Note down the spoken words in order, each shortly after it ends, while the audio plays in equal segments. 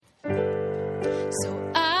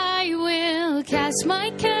cast my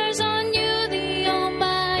cares on you, the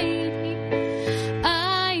Almighty.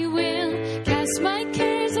 I will cast my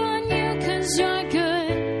cares on you, 'cause you're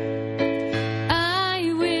good. I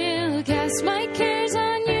will cast my cares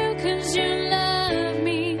on you, 'cause you love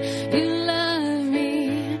me. You love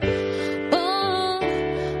me. Oh,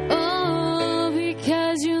 oh,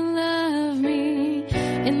 because you love me.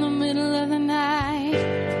 In the middle of the night,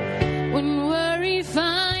 when worry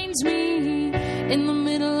finds me, in the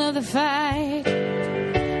middle of the fight,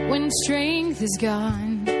 when strength is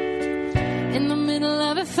gone, in the middle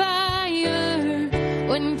of a fire,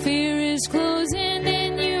 when fear is closing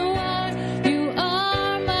in, you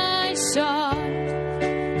are my song.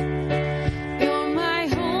 You're my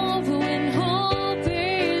hope when hope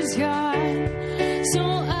is gone. So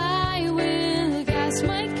I will cast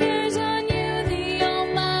my cares on you, the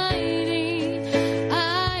Almighty.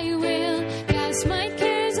 I will cast my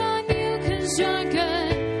cares on you, 'cause you're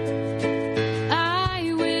good.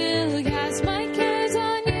 I will cast my cares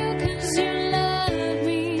on you, 'cause you love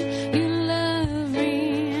me. You love me.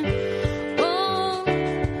 Oh,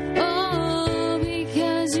 oh,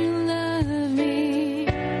 because you love me.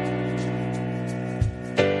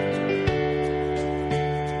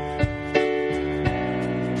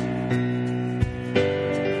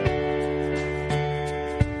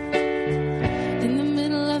 In the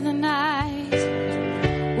middle of the night,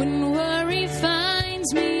 when worry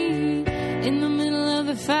finds me, in the middle of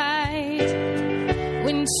the fight,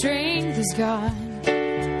 when strength is gone,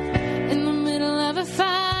 in the middle of a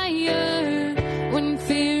fire, when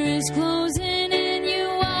fear is closing in, you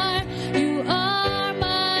are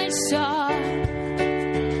my song.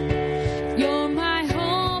 You're my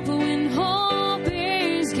hope when hope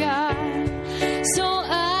is gone. So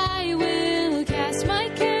I will cast my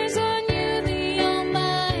cares on you, the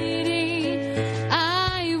Almighty.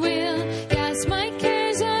 I will cast my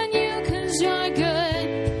cares on you, 'cause you're good.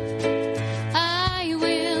 I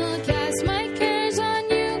will cast my cares on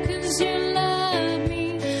you, 'cause you love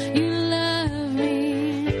me. You love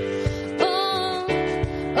me. Oh,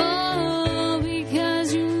 oh,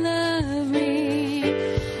 because you love me.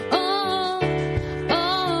 Oh,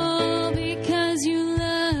 oh, because you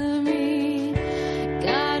love me.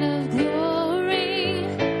 God of glory,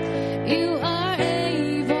 you are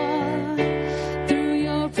able, through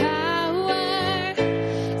your power,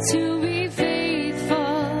 to be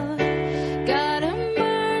faithful. God of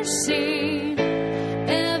mercy,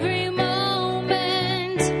 every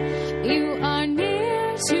moment you are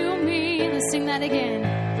near to me. Let's sing that again.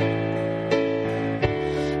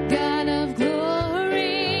 God of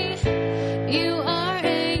glory, you are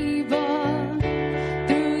able,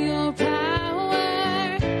 through your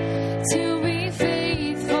power, to be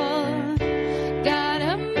faithful. God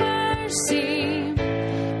of mercy,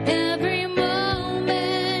 every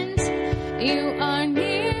moment you are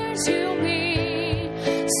near to me.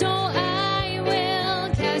 So I will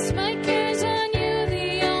cast my cares on you,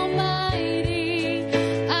 the Almighty.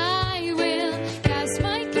 I will cast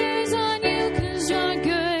my cares on you, 'cause you're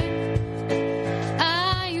good.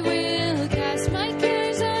 I will cast my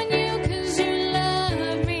cares on you, 'cause you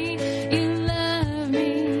love me. You love me.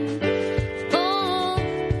 Oh,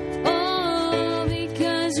 oh,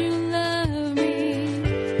 because you love me.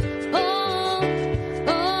 Oh,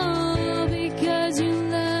 oh, because you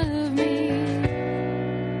love me.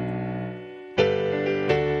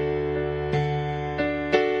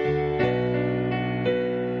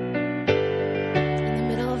 In the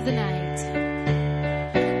middle of the night,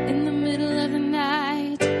 in the middle of the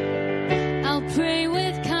night, I'll pray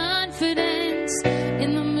with confidence.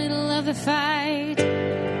 In the middle of the fight,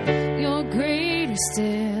 you're greater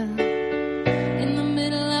still. In the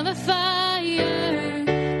middle of a fire,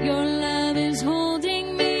 your love is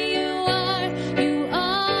holding me. You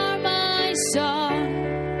are my song.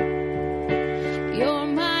 You're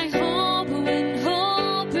my hope when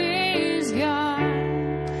hope is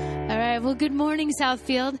gone. All right, well, good morning,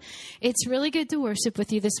 Southfield. It's really good to worship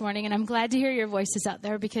with you this morning, and I'm glad to hear your voices out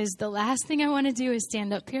there, because the last thing I want to do is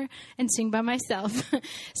stand up here and sing by myself.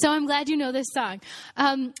 So I'm glad you know this song.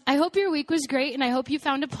 I hope your week was great, and I hope you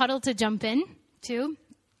found a puddle to jump in to.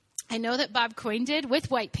 I know that Bob Coyne did with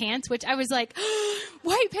white pants, which I was like,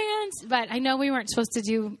 white pants. But I know we weren't supposed to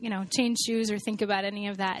do, change shoes or think about any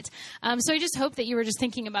of that. So I just hope that you were just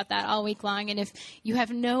thinking about that all week long. And if you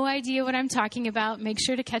have no idea what I'm talking about, make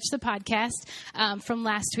sure to catch the podcast from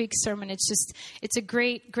last week's sermon. It's a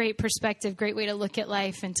great, great perspective, great way to look at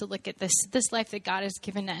life and to look at this life that God has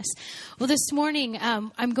given us. Well, this morning,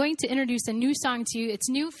 I'm going to introduce a new song to you. It's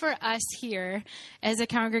new for us here as a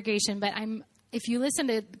congregation, but I'm If you listen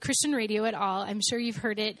to Christian radio at all, I'm sure you've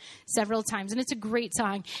heard it several times, and it's a great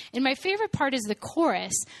song. And my favorite part is the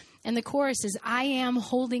chorus. And the chorus is, I am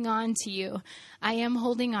holding on to you. I am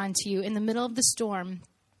holding on to you in the middle of the storm.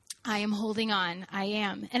 I am holding on. I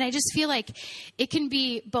am. And I just feel like it can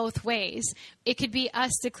be both ways. It could be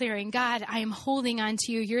us declaring, God, I am holding on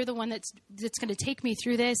to you. You're the one that's going to take me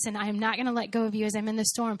through this, and I am not going to let go of you as I'm in the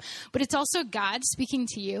storm. But it's also God speaking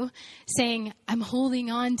to you, saying, I'm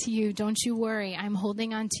holding on to you. Don't you worry. I'm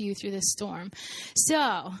holding on to you through this storm.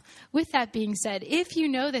 So with that being said, if you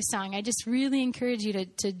know this song, I just really encourage you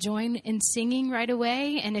to join in singing right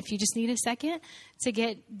away. And if you just need a second to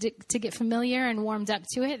get familiar and warmed up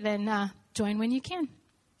to it, then join when you can.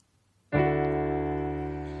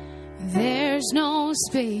 There's no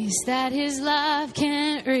space that his love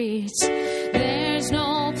can't reach. There's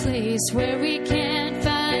no place where we can't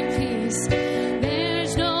find peace.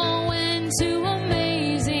 There's no end to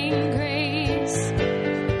amazing grace.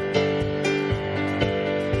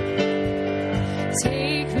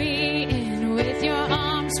 Take me in with your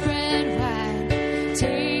arms spread wide.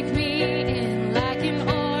 Take me in like an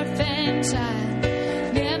orphan child.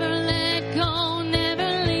 Never let go,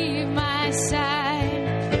 never leave my side.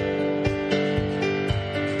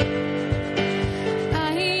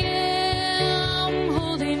 I am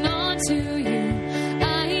holding on to you.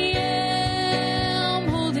 I am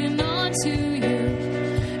holding on to you.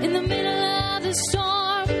 In the middle of the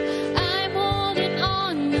storm, I'm holding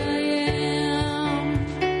on. I am.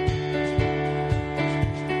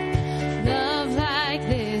 Love like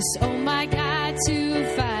this, oh my God, to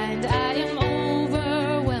find. I am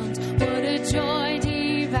overwhelmed. What a joy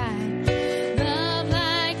divine. Love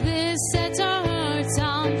like this sets our hearts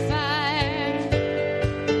on fire.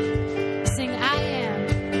 Sing, I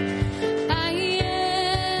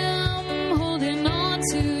am holding on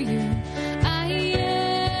to you. I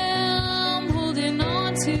am holding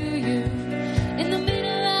on to you. In the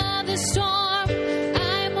middle of the storm,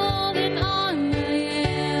 I'm holding on. I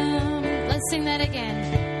am. Let's sing that again.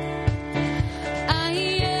 I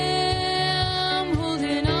am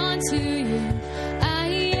holding on to you. I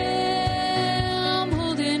am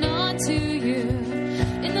holding on to you.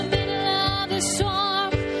 In the middle of the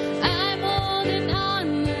storm, I'm holding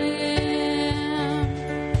on. I am.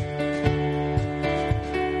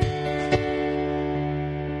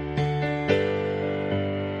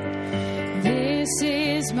 This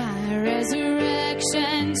is my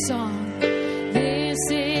resurrection song. This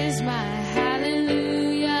is my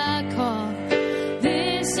hallelujah call.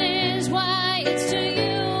 This is why it's to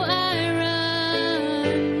you I run.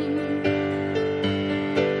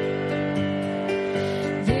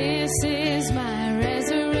 This is my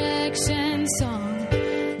resurrection song.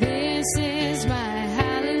 This is my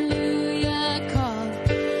hallelujah call.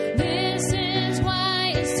 This is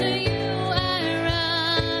why it's to you I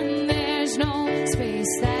run. There's no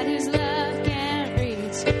space that his love can't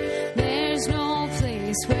reach. There's no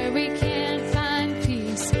place where we can't find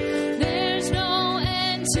peace. There's no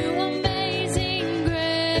end to amazing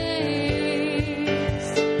grace.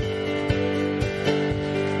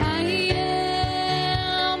 I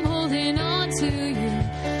am holding on to you.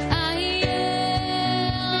 I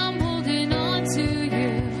am holding on to you.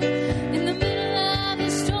 In the middle of the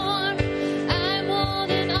storm, I'm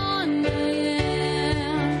holding on.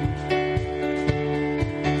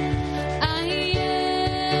 I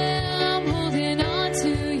am holding on to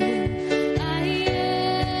you. I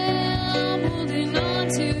am holding on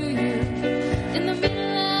to you. In the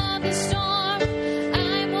middle of the storm,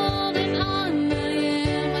 I'm holding on. I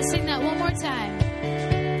am. Let's sing that one more time.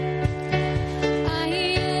 I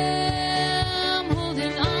am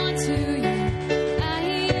holding on to you. I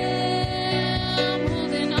am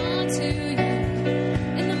holding on to you.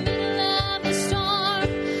 In the middle of the storm,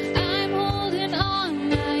 I'm holding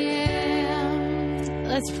on. I am.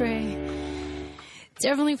 Let's pray.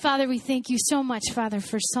 Dear Heavenly Father, we thank you so much, Father,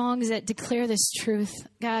 for songs that declare this truth.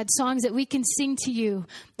 God, songs that we can sing to you,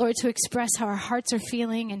 Lord, to express how our hearts are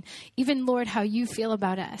feeling and even, Lord, how you feel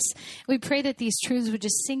about us. We pray that these truths would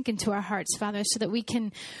just sink into our hearts, Father, so that we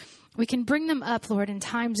can bring them up, Lord, in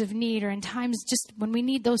times of need or in times just when we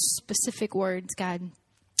need those specific words, God.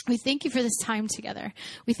 We thank you for this time together.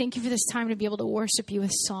 We thank you for this time to be able to worship you with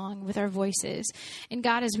song, with our voices. And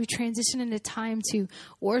God, as we transition into time to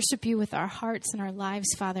worship you with our hearts and our lives,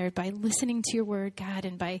 Father, by listening to your word, God,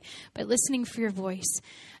 and by listening for your voice,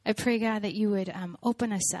 I pray, God, that you would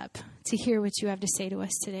open us up to hear what you have to say to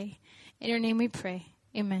us today. In your name we pray.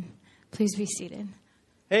 Amen. Please be seated.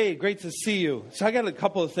 Hey, great to see you. So I got a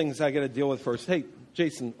couple of things I got to deal with first. Hey,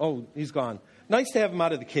 Jason. Oh, he's gone. Nice to have them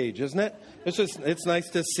out of the cage, isn't it? It's nice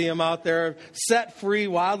to see them out there, set free,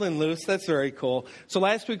 wild and loose. That's very cool. So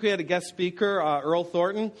last week we had a guest speaker, Earl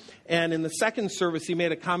Thornton, and in the second service he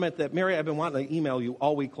made a comment that, Mary, I've been wanting to email you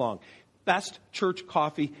all week long. Best church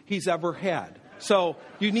coffee he's ever had. So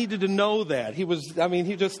you needed to know that.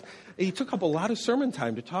 He took up a lot of sermon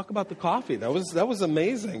time to talk about the coffee. That was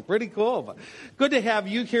amazing. Pretty cool. But good to have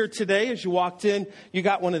you here today. As you walked in, you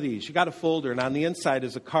got one of these. You got a folder, and on the inside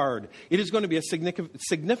is a card. It is going to be a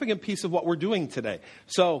significant piece of what we're doing today.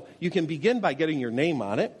 So you can begin by getting your name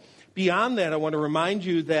on it. Beyond that, I want to remind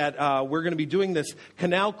you that we're going to be doing this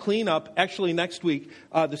canal cleanup actually next week.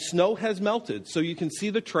 The snow has melted, so you can see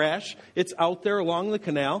the trash. It's out there along the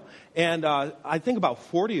canal. And I think about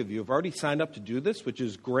 40 of you have already signed up to do this, which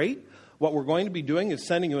is great. What we're going to be doing is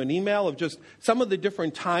sending you an email of just some of the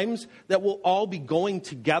different times that we'll all be going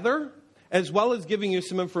together, as well as giving you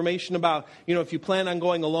some information about, if you plan on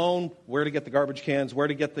going alone, where to get the garbage cans, where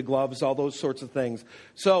to get the gloves, all those sorts of things.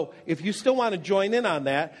 So if you still want to join in on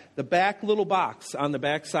that, the back little box on the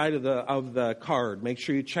back side of the card, make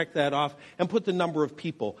sure you check that off and put the number of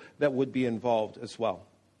people that would be involved as well.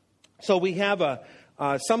 So we have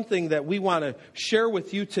something that we want to share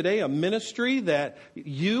with you today, a ministry that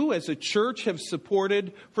you as a church have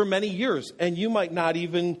supported for many years, and you might not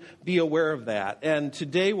even be aware of that. And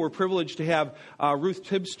today we're privileged to have Ruth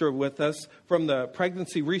Tibster with us from the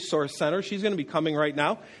Pregnancy Resource Center. She's going to be coming right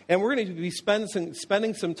now, and we're going to be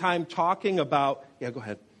spending some time talking about, go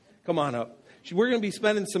ahead, come on up. We're going to be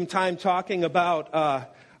spending some time talking about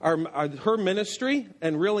her ministry,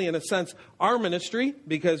 and really, in a sense, our ministry,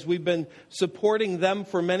 because we've been supporting them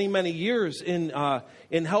for many, many years in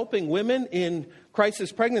helping women in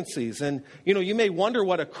crisis pregnancies. And, you may wonder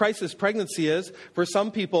what a crisis pregnancy is. For some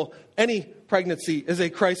people, any pregnancy is a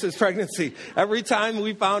crisis pregnancy. Every time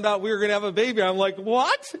we found out we were going to have a baby, I'm like,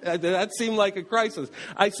 what? That seemed like a crisis.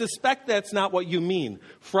 I suspect that's not what you mean.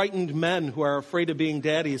 Frightened men who are afraid of being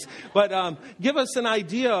daddies. But give us an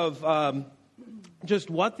idea of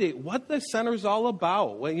just what the center's all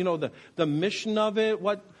about. The mission of it.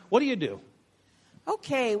 What do you do?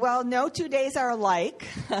 Okay, well, no 2 days are alike,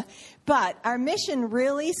 but our mission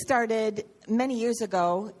really started many years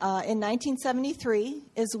ago. In 1973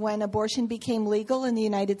 is when abortion became legal in the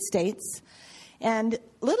United States. And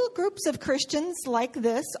little groups of Christians like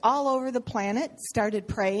this all over the planet started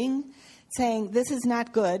praying, saying, this is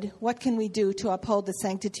not good. What can we do to uphold the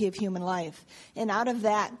sanctity of human life? And out of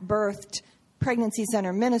that birthed Pregnancy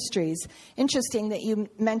Center Ministries. Interesting that you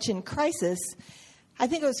mentioned crisis. I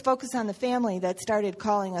think it was Focus on the Family that started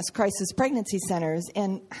calling us crisis pregnancy centers.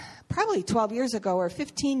 And probably 12 years ago, or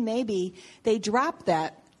 15 maybe, they dropped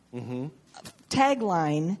that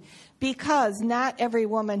tagline because not every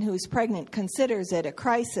woman who's pregnant considers it a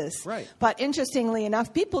crisis. Right. But interestingly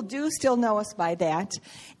enough, people do still know us by that.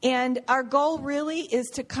 And our goal really is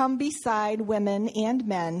to come beside women and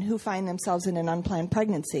men who find themselves in an unplanned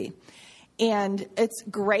pregnancy. And it's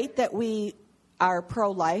great that we are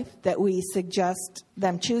pro-life, that we suggest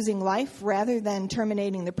them choosing life rather than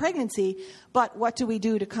terminating the pregnancy. But what do we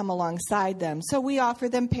do to come alongside them? So we offer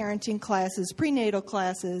them parenting classes, prenatal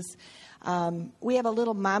classes. We have a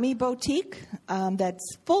little mommy boutique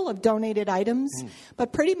that's full of donated items,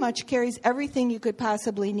 but pretty much carries everything you could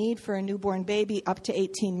possibly need for a newborn baby up to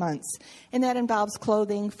 18 months. And that involves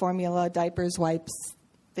clothing, formula, diapers, wipes,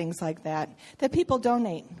 things like that people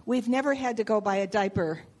donate. We've never had to go buy a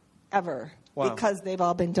diaper ever. Wow. Because they've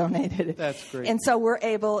all been donated. That's great. And so we're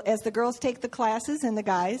able, as the girls take the classes and the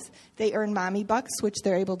guys, they earn mommy bucks, which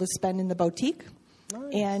they're able to spend in the boutique.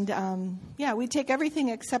 Nice. And, we take everything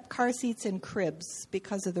except car seats and cribs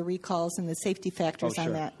because of the recalls and the safety factors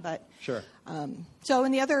on that. But sure. And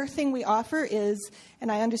the other thing we offer is,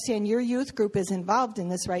 and I understand your youth group is involved in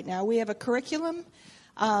this right now, we have a curriculum,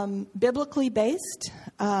 biblically based,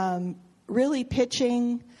 really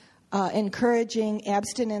pitching, encouraging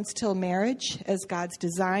abstinence till marriage as God's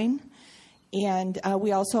design. And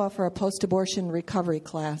we also offer a post-abortion recovery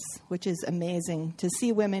class, which is amazing to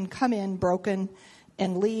see women come in broken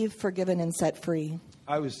and leave forgiven and set free.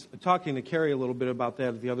 I was talking to Carrie a little bit about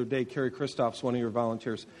that the other day. Carrie Christoph's one of your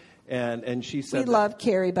volunteers. And she said... We love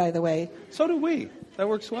Carrie, by the way. So do we. That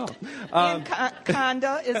works well. And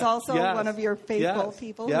Conda is also one of your faithful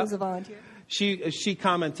people who's a volunteer. She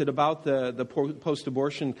commented about the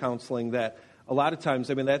post-abortion counseling that a lot of times,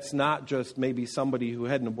 that's not just maybe somebody who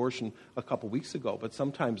had an abortion a couple weeks ago, but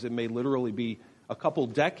sometimes it may literally be a couple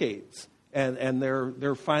decades. And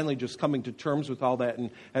they're finally just coming to terms with all that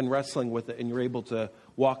and wrestling with it, and you're able to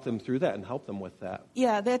walk them through that and help them with that.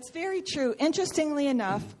 Yeah, that's very true. Interestingly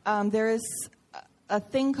enough, there is a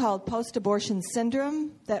thing called post-abortion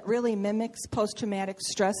syndrome that really mimics post-traumatic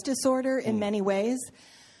stress disorder in many ways.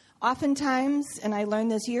 Oftentimes, and I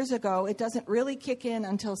learned this years ago, it doesn't really kick in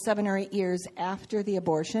until 7 or 8 years after the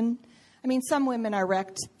abortion. I mean, some women are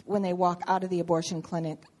wrecked when they walk out of the abortion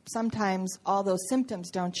clinic. Sometimes all those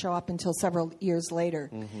symptoms don't show up until several years later.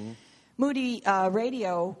 Mm-hmm. Moody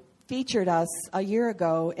Radio featured us a year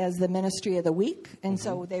ago as the Ministry of the Week, and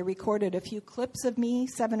so they recorded a few clips of me,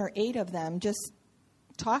 7 or 8 of them, just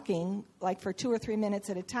talking like for 2 or 3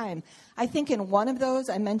 minutes at a time. I think in one of those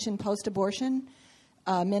I mentioned post-abortion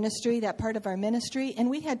ministry, that part of our ministry, and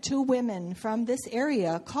we had 2 women from this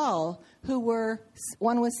area call who were,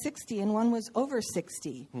 one was 60 and one was over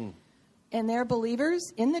 60. And they're believers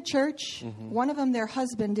in the church. One of them, their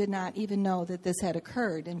husband, did not even know that this had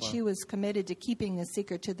occurred, and she was committed to keeping the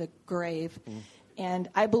secret to the grave. And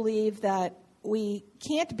I believe that we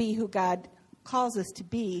can't be who God calls us to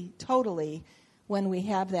be totally when we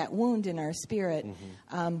have that wound in our spirit.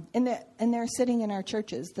 And they're sitting in our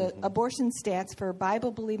churches. The abortion stats for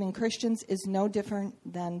Bible-believing Christians is no different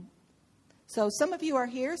than... So some of you are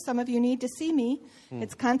here. Some of you need to see me.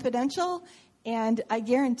 It's confidential. And I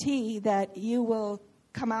guarantee that you will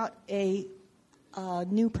come out a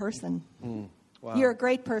new person. Wow. You're a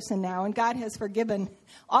great person now, and God has forgiven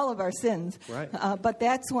all of our sins. Right. But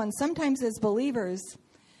that's one. Sometimes as believers,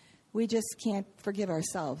 we just can't forgive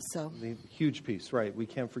ourselves. So the huge piece, right? We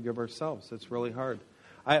can't forgive ourselves. It's really hard.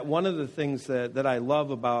 One of the things that I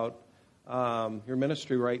love about your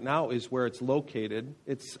ministry right now is where it's located.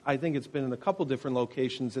 I think it's been in a couple different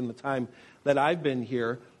locations in the time that I've been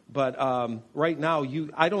here. But right now,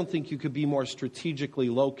 I don't think you could be more strategically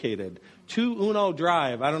located. 2 Uno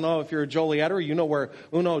Drive. I don't know if you're a Jolietter, you know where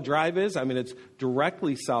Uno Drive is. I mean, it's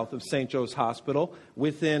directly south of St. Joe's Hospital,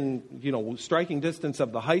 within, striking distance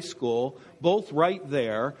of the high school, both right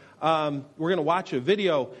there. We're going to watch a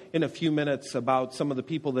video in a few minutes about some of the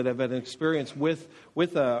people that have had an experience with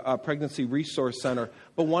a pregnancy resource center.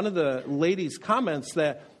 But one of the ladies comments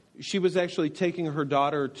that she was actually taking her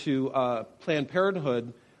daughter to Planned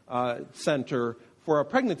Parenthood center for a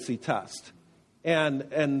pregnancy test,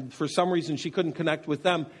 and for some reason she couldn't connect with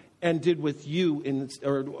them and did with you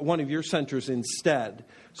or one of your centers instead.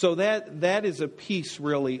 So that is a piece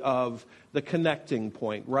really of the connecting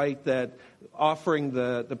point, right? That offering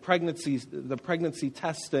the pregnancy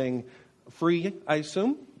testing free, I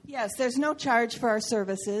assume. Yes, there's no charge for our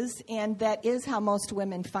services, and that is how most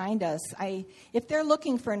women find us. If they're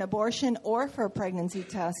looking for an abortion or for a pregnancy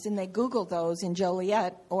test, and they Google those in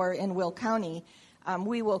Joliet or in Will County,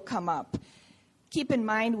 we will come up. Keep in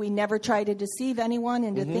mind, we never try to deceive anyone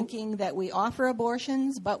into thinking that we offer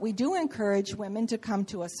abortions, but we do encourage women to come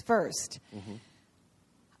to us first.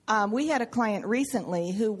 We had a client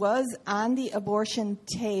recently who was on the abortion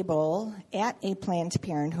table at a Planned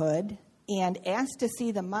Parenthood and asked to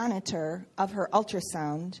see the monitor of her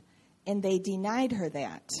ultrasound, and they denied her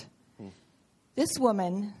that. This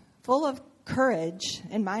woman, full of courage,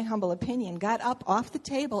 in my humble opinion, got up off the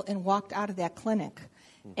table and walked out of that clinic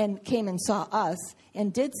and came and saw us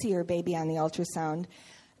and did see her baby on the ultrasound.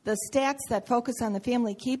 The stats that Focus on the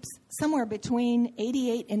Family keeps, somewhere between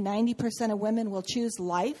 88 and 90% of women will choose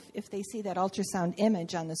life if they see that ultrasound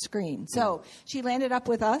image on the screen. So she landed up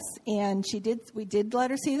with us, and we did let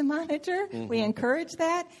her see the monitor. We encouraged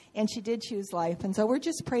that, and she did choose life. And so we're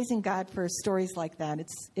just praising God for stories like that.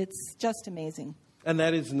 It's just amazing. And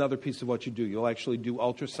that is another piece of what you do. You'll actually do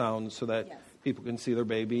ultrasounds so that people can see their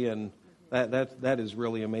baby, and that is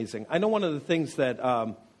really amazing. I know one of the things that...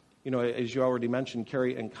 as you already mentioned,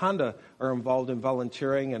 Carrie and Conda are involved in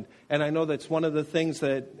volunteering. And I know that's one of the things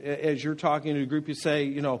that, as you're talking to a group, you say,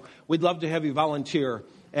 we'd love to have you volunteer.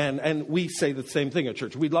 And we say the same thing at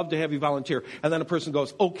church. We'd love to have you volunteer. And then a person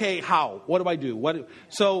goes, okay, how? What do I do?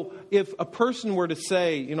 So if a person were to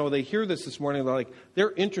say, they hear this morning, they're like,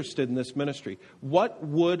 they're interested in this ministry. What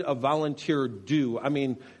would a volunteer do? I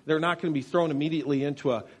mean, they're not going to be thrown immediately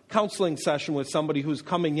into a counseling session with somebody who's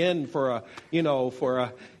coming in for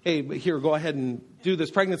hey, here, go ahead and do this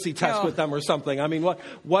pregnancy test with them or something. I mean,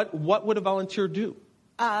 what would a volunteer do?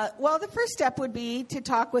 Well, the first step would be to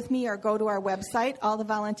talk with me or go to our website. All the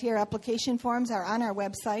volunteer application forms are on our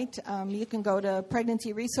website. You can go to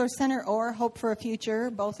Pregnancy Resource Center or Hope for a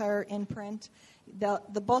Future. Both are in print.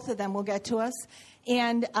 Both of them will get to us.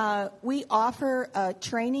 And we offer a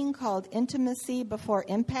training called Intimacy Before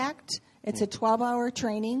Impact. It's a 12-hour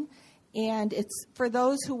training. And it's for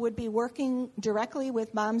those who would be working directly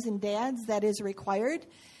with moms and dads, that is required.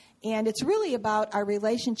 And it's really about our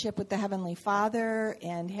relationship with the Heavenly Father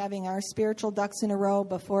and having our spiritual ducks in a row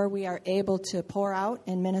before we are able to pour out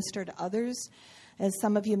and minister to others. As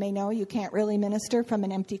some of you may know, you can't really minister from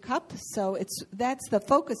an empty cup, so that's the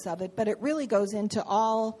focus of it, but it really goes into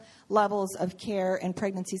all levels of care and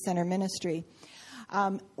pregnancy center ministry.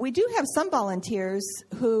 We do have some volunteers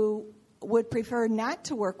who would prefer not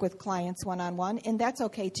to work with clients one-on-one, and that's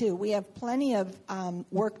okay too. We have plenty of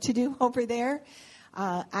work to do over there.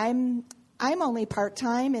 I'm only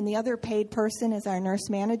part-time, and the other paid person is our nurse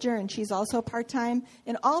manager, and she's also part-time,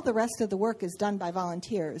 and all the rest of the work is done by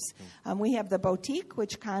volunteers. We have the boutique,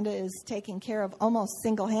 which Conda is taking care of almost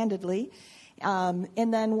single-handedly,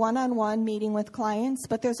 and then one-on-one meeting with clients,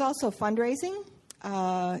 but there's also fundraising.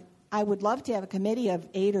 I would love to have a committee of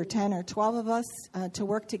 8 or 10 or 12 of us to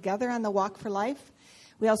work together on the Walk for Life.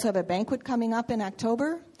 We also have a banquet coming up in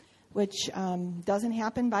October, which doesn't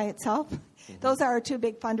happen by itself. Those are our 2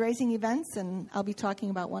 big fundraising events, and I'll be talking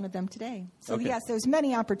about one of them today. So, yes, there's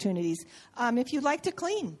many opportunities. If you'd like to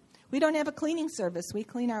clean, we don't have a cleaning service. We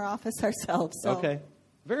clean our office ourselves. So. Okay.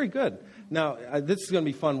 Very good. Now, this is going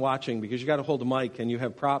to be fun watching because you got to hold a mic and you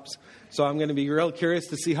have props. So I'm going to be real curious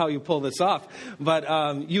to see how you pull this off.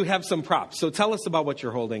 But you have some props. So tell us about what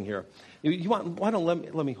you're holding here. Why don't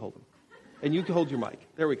let me hold them, and you can hold your mic.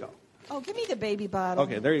 There we go. Oh, give me the baby bottle.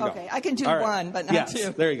 Okay, there you go. Okay, I can do right. one, but not 2.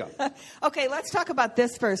 Yes, there you go. Okay, let's talk about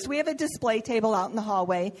this first. We have a display table out in the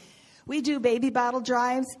hallway. We do baby bottle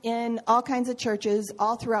drives in all kinds of churches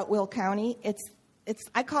all throughout Will County.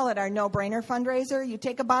 I call it our no-brainer fundraiser. You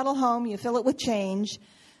take a bottle home, you fill it with change.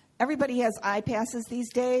 Everybody has iPasses these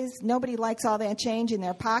days. Nobody likes all that change in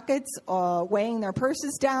their pockets or weighing their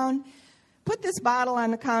purses down. Put this bottle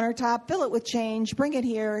on the countertop, fill it with change, bring it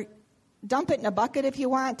here, dump it in a bucket if you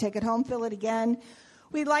want, take it home, fill it again.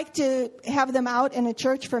 We'd like to have them out in a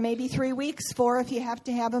church for maybe 3 weeks, 4 if you have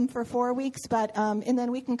to have them for 4 weeks, and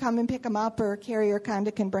then we can come and pick them up, or Carrie or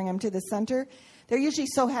Conda can bring them to the center. They're usually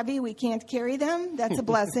so heavy we can't carry them. That's a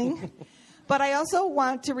blessing. But I also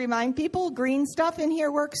want to remind people, green stuff in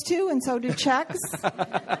here works too, and so do checks.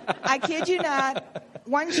 I kid you not.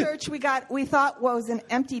 One church we thought was an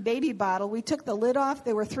empty baby bottle. We took the lid off.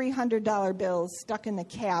 There were $300 bills stuck in the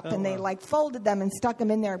cap, and they folded them and stuck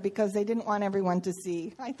them in there because they didn't want everyone to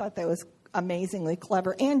see. I thought that was amazingly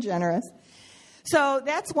clever and generous. So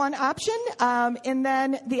that's one option. And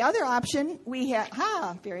then the other option we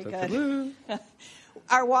have, very good.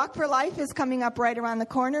 Our Walk for Life is coming up right around the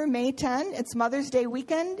corner, May 10. It's Mother's Day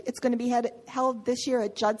weekend. It's going to be held this year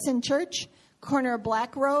at Judson Church, corner of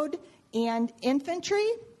Black Road and Infantry.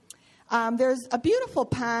 There's a beautiful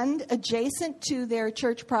pond adjacent to their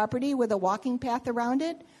church property with a walking path around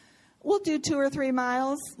it. We'll do 2 or 3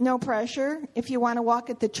 miles, no pressure. If you want to walk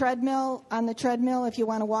on the treadmill, if you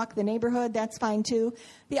want to walk the neighborhood, that's fine too.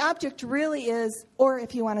 The object really is, or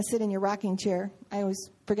if you want to sit in your rocking chair, I always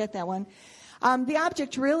forget that one. The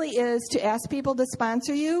object really is to ask people to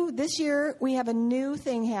sponsor you. This year we have a new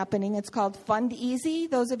thing happening. It's called Fund Easy.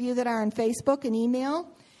 Those of you that are on Facebook and email,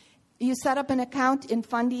 you set up an account in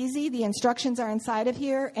Fund Easy. The instructions are inside of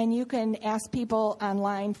here, and you can ask people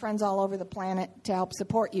online, friends all over the planet, to help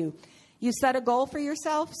support you. You set a goal for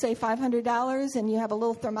yourself, say $500, and you have a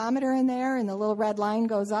little thermometer in there, and the little red line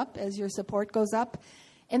goes up as your support goes up.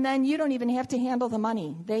 And then you don't even have to handle the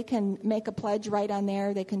money. They can make a pledge right on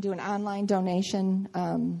there. They can do an online donation.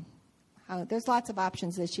 There's lots of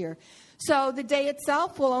options this year. So the day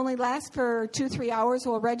itself will only last for 2-3 hours.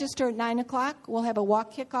 We'll register at 9 o'clock. We'll have a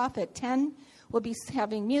walk kickoff at 10. We'll be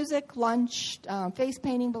having music, lunch, face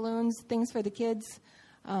painting, balloons, things for the kids,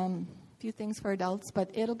 a few things for adults.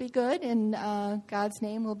 But it'll be good, and God's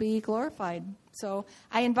name will be glorified. So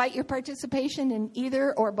I invite your participation in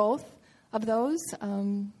either or both of those.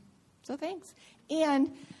 So thanks.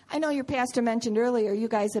 And I know your pastor mentioned earlier, you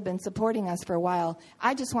guys have been supporting us for a while.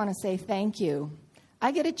 I just want to say thank you.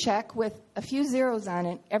 I get a check with a few zeros on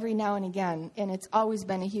it every now and again, and it's always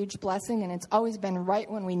been a huge blessing, and it's always been right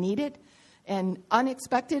when we need it, and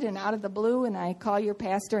unexpected and out of the blue, and I call your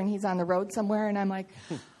pastor, and he's on the road somewhere, and I'm like,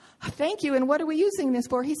 thank you, and what are we using this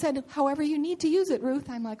for? He said, however you need to use it, Ruth.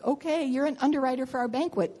 I'm like, okay, you're an underwriter for our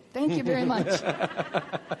banquet. Thank you very much.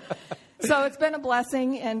 So it's been a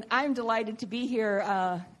blessing, and I'm delighted to be here.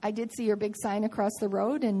 I did see your big sign across the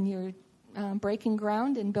road, and you're breaking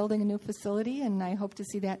ground and building a new facility, and I hope to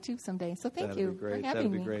see that too someday. So thank you for having me.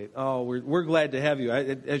 That'd be great. Oh, we're glad to have you.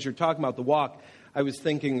 As you're talking about the walk, I was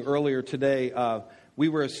thinking earlier today, we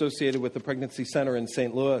were associated with the Pregnancy Center in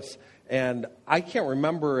St. Louis, and I can't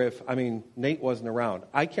remember Nate wasn't around.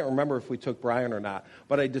 I can't remember if we took Brian or not,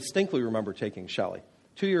 but I distinctly remember taking Shelley,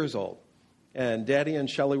 2 years old. And Daddy and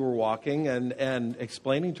Shelley were walking and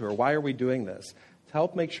explaining to her, why are we doing this? To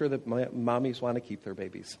help make sure that mommies want to keep their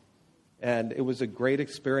babies. And it was a great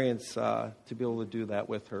experience to be able to do that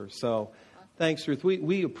with her. So thanks, Ruth.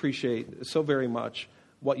 We appreciate so very much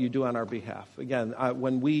what you do on our behalf. Again,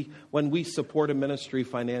 when we support a ministry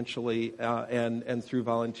financially and through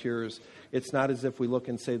volunteers, it's not as if we look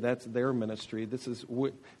and say that's their ministry. This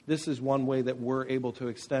is one way that we're able to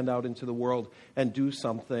extend out into the world and do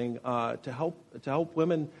something to help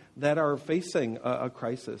women that are facing a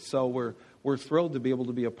crisis. So we're thrilled to be able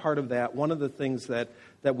to be a part of that. One of the things that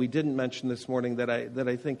we didn't mention this morning that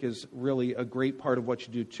I think is really a great part of what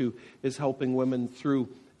you do too is helping women through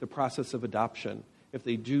the process of adoption. If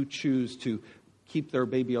they do choose to keep their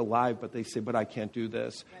baby alive, but they say, but I can't do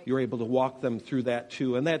this, right, you're able to walk them through that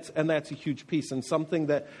too. And that's a huge piece and something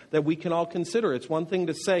that we can all consider. It's one thing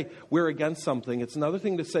to say we're against something. It's another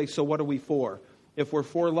thing to say, so what are we for? If we're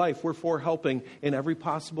for life, we're for helping in every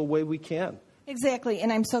possible way we can. Exactly,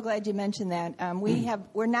 and I'm so glad you mentioned that.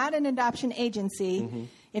 We're not an adoption agency. Mm-hmm.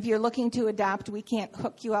 If you're looking to adopt, we can't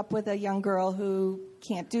hook you up with a young girl who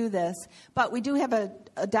can't do this. But we do have an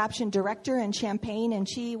adoption director in Champaign, and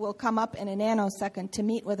she will come up in a nanosecond to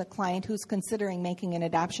meet with a client who's considering making an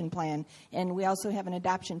adoption plan. And we also have an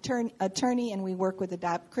adoption attorney, and we work with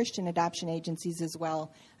Christian adoption agencies as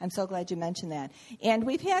well. I'm so glad you mentioned that. And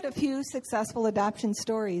we've had a few successful adoption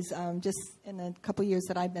stories just in a couple years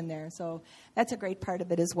that I've been there. So that's a great part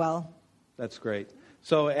of it as well. That's great.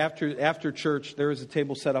 So after church, there is a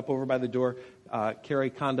table set up over by the door. Carrie,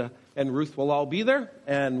 Conda, and Ruth will all be there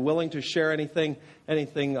and willing to share anything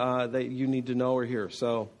that you need to know or hear.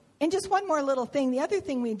 So. And just one more little thing. The other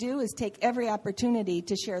thing we do is take every opportunity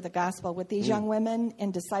to share the gospel with these young women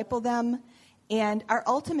and disciple them. And our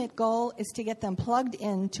ultimate goal is to get them plugged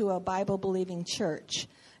into a Bible-believing church.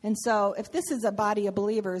 And so if this is a body of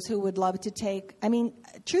believers who would love to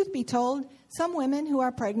truth be told, some women who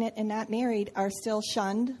are pregnant and not married are still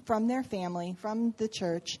shunned from their family, from the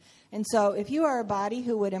church. And so if you are a body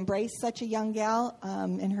who would embrace such a young gal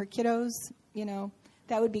and her kiddos,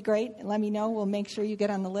 that would be great. Let me know. We'll make sure you get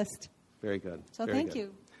on the list. Very good. So thank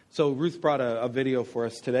you. So Ruth brought a video for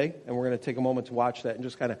us today, and we're going to take a moment to watch that and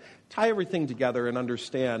just kind of tie everything together and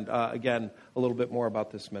understand, again, a little bit more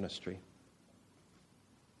about this ministry.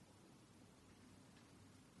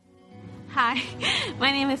 Hi, my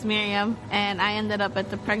name is Miriam, and I ended up at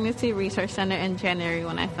the Pregnancy Resource Center in January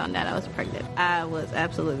when I found out I was pregnant. I was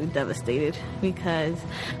absolutely devastated because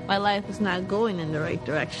my life was not going in the right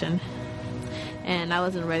direction, and I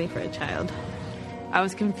wasn't ready for a child. I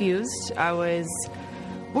was confused. I was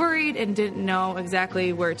worried and didn't know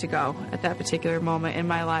exactly where to go at that particular moment in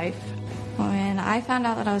my life. When I found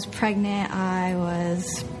out that I was pregnant, I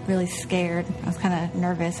was really scared. I was kind of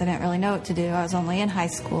nervous. I didn't really know what to do. I was only in high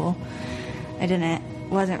school.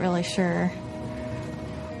 Wasn't really sure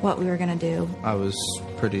what we were going to do. I was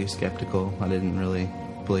pretty skeptical. I didn't really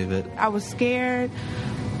believe it. I was scared,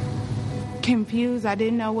 confused. I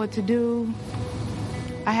didn't know what to do.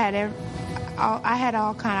 I had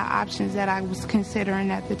all kind of options that I was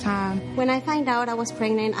considering at the time. When I found out I was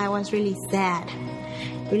pregnant, I was really sad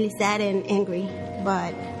and angry.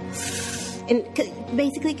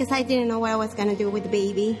 Basically because I didn't know what I was going to do with the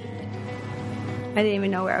baby. I didn't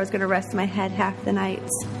even know where I was going to rest my head half the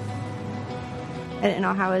nights. I didn't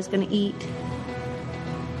know how I was going to eat.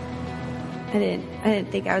 I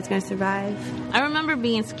didn't think I was going to survive. I remember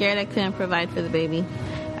being scared I couldn't provide for the baby.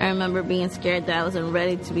 I remember being scared that I wasn't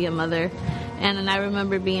ready to be a mother. And I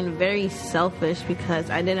remember being very selfish because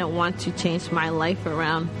I didn't want to change my life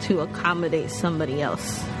around to accommodate somebody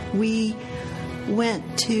else. We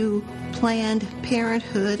went to Planned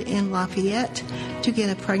Parenthood in Lafayette to get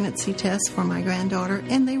a pregnancy test for my granddaughter,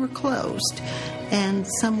 and they were closed. And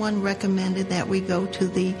someone recommended that we go to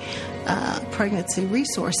the Pregnancy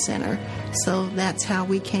Resource Center. So that's how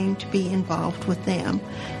we came to be involved with them.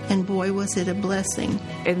 And boy, was it a blessing.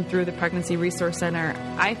 And through the Pregnancy Resource Center,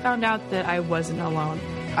 I found out that I wasn't alone.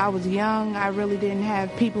 I was young. I really didn't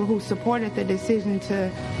have people who supported the decision to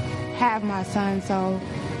have my son, so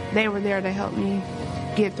they were there to help me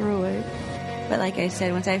get through it. But like I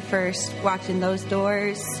said, once I first walked in those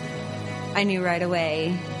doors, I knew right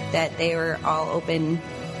away that they were all open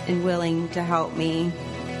and willing to help me.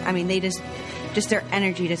 I mean, they just their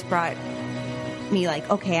energy just brought me like,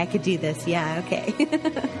 okay, I could do this. Yeah, okay.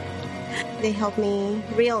 They helped me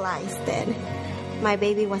realize that my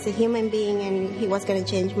baby was a human being and he was going to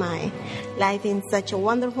change my life in such a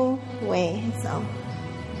wonderful way. So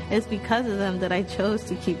it's because of them that I chose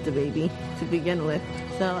to keep the baby to begin with.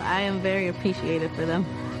 So I am very appreciative for them.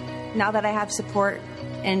 Now that I have support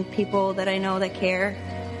and people that I know that care,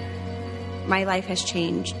 my life has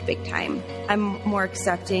changed big time. I'm more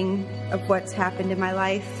accepting of what's happened in my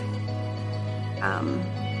life.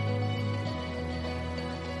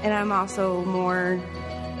 And I'm also more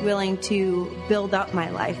willing to build up my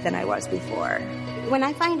life than I was before. When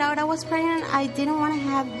I found out I was pregnant, I didn't want to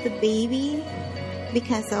have the baby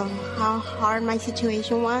because of how hard my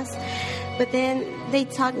situation was. But then they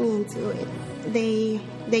talked me into it.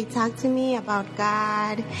 They talked to me about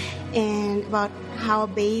God and about how a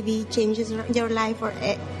baby changes your life for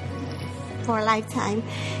a lifetime.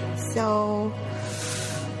 So,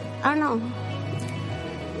 I don't know.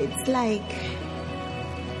 It's like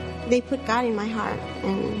they put God in my heart,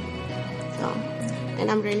 and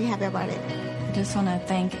I'm really happy about it. I just want to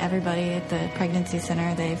thank everybody at the Pregnancy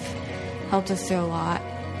Center. They've helped us through a lot.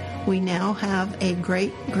 We now have a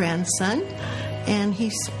great grandson, and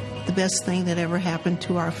he's the best thing that ever happened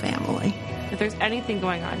to our family. If there's anything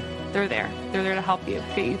going on, they're there. They're there to help you,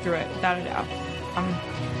 get you through it, without a doubt.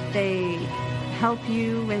 They help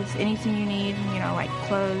you with anything you need, like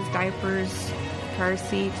clothes, diapers, car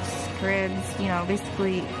seats, cribs,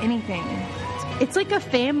 basically anything. It's like a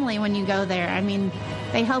family when you go there. I mean,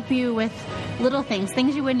 they help you with little things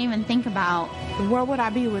you wouldn't even think about. Where would I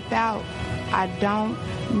be without? I don't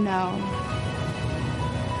know.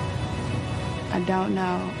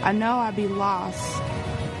 I know I'd be lost.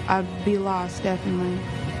 I'd be lost, definitely.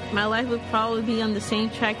 My life would probably be on the same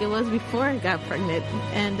track it was before I got pregnant,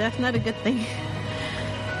 and that's not a good thing.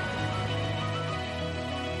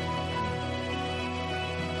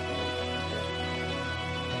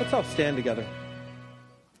 Let's all stand together.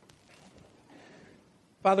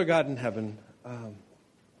 Father God in heaven,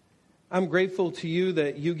 I'm grateful to you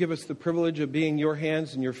that you give us the privilege of being your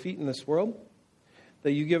hands and your feet in this world,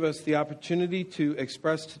 that you give us the opportunity to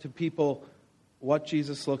express to people what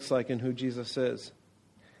Jesus looks like and who Jesus is.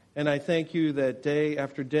 And I thank you that day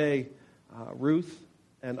after day, Ruth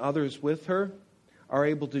and others with her are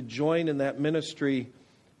able to join in that ministry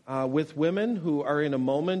with women who are in a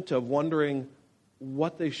moment of wondering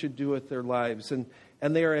what they should do with their lives. And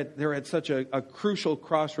they're at such a crucial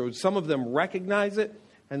crossroads. Some of them recognize it,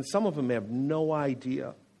 and some of them have no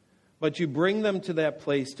idea. But you bring them to that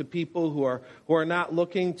place, to people who are not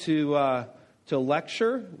looking to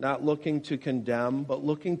lecture, not looking to condemn, but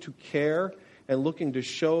looking to care and looking to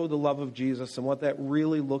show the love of Jesus and what that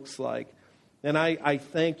really looks like. And I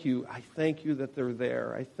thank you. I thank you that they're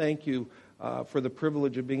there. I thank you for the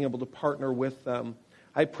privilege of being able to partner with them.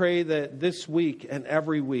 I pray that this week and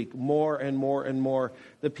every week, more and more and more,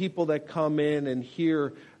 the people that come in and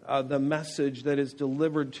hear the message that is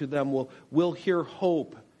delivered to them will hear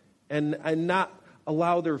hope and not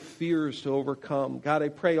allow their fears to overcome. God, I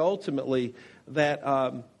pray ultimately that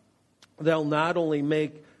they'll not only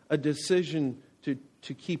make a decision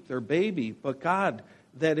to keep their baby, but God,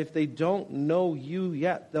 that if they don't know you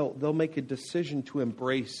yet, they'll make a decision to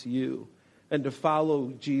embrace you and to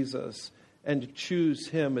follow Jesus and to choose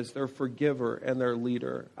him as their forgiver and their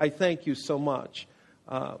leader. I thank you so much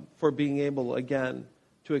for being able, again,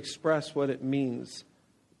 to express what it means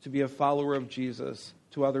to be a follower of Jesus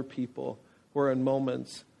to other people who are in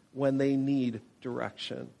moments when they need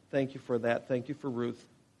direction. Thank you for that. Thank you for Ruth.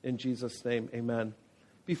 In Jesus' name, amen.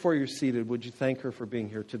 Before you're seated, would you thank her for being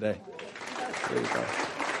here today? There you go.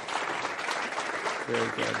 Very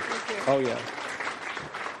good. Oh, yeah.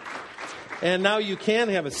 And now you can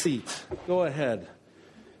have a seat. Go ahead.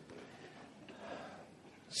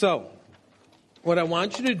 So, what I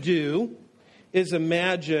want you to do is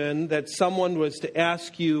imagine that someone was to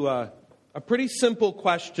ask you a pretty simple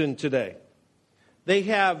question today. They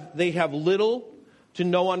have little to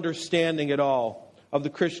no understanding at all of the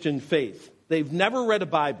Christian faith. They've never read a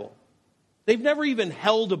Bible. They've never even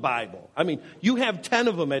held a Bible. I mean, you have 10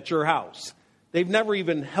 of them at your house. They've never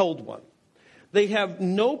even held one. They have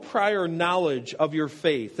no prior knowledge of your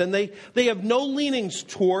faith, and they have no leanings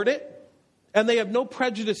toward it, and they have no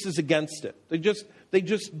prejudices against it. They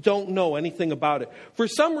just don't know anything about it. For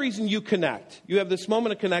some reason, you connect. You have this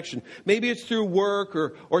moment of connection. Maybe it's through work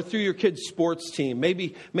or through your kid's sports team.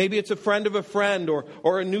 Maybe it's a friend of a friend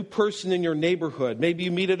or a new person in your neighborhood. Maybe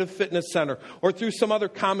you meet at a fitness center or through some other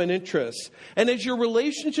common interests. And as your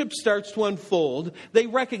relationship starts to unfold, they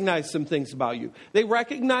recognize some things about you. They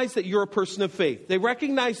recognize that you're a person of faith. They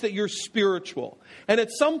recognize that you're spiritual. And at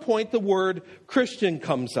some point, the word Christian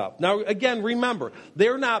comes up. Now, again, remember,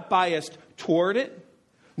 they're not biased toward it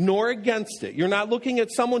nor against it. You're not looking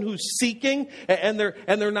at someone who's seeking, and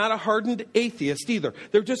they're not a hardened atheist either.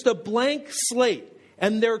 They're just a blank slate,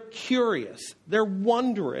 and they're curious. They're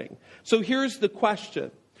wondering. So here's the question.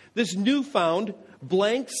 This newfound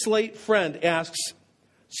blank slate friend asks,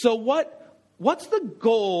 so what's the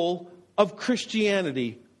goal of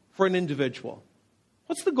Christianity for an individual?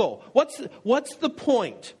 What's the goal? What's the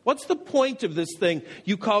point? What's the point of this thing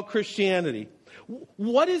you call Christianity?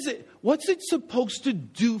 What is it? What's it supposed to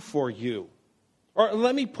do for you? Or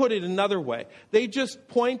let me put it another way. They just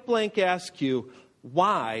point blank ask you,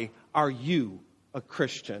 why are you a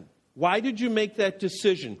Christian? Why did you make that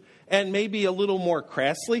decision? And maybe a little more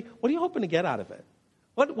crassly, what are you hoping to get out of it?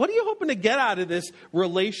 What are you hoping to get out of this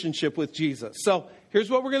relationship with Jesus? So here's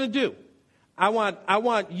what we're going to do. I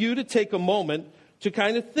want you to take a moment to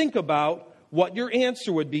kind of think about what your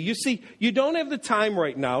answer would be. You see, you don't have the time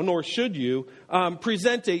right now, nor should you,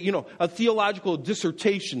 present a theological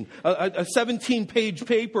dissertation, a 17-page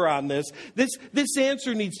paper on this. This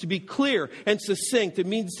answer needs to be clear and succinct. It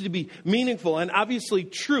needs to be meaningful and obviously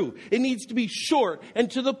true. It needs to be short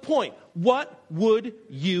and to the point. What would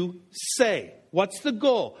you say? What's the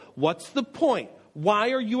goal? What's the point?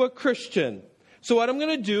 Why are you a Christian? So what I'm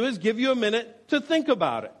going to do is give you a minute to think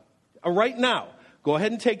about it. Right now, go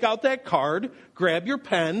ahead and take out that card, grab your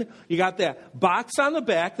pen. You got that box on the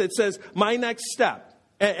back that says, my next step.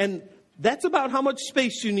 And that's about how much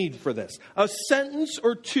space you need for this. A sentence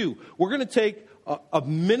or two. We're going to take a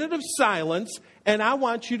minute of silence, and I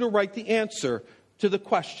want you to write the answer to the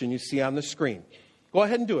question you see on the screen. Go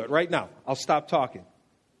ahead and do it right now. I'll stop talking.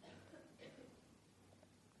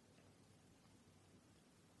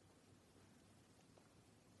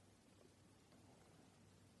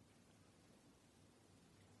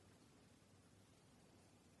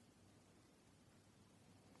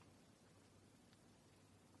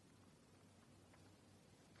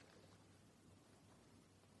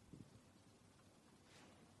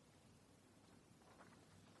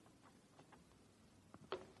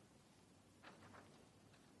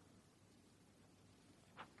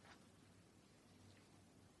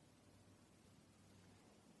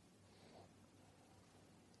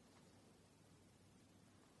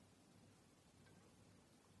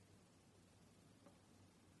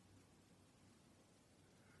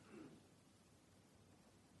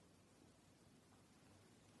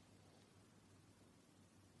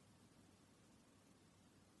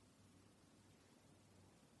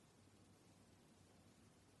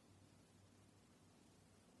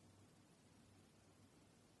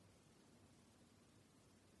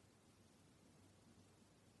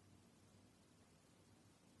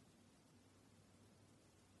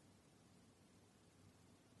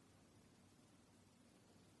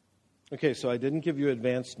 Okay, so I didn't give you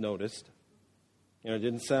advance notice. I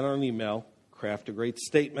didn't send out an email, craft a great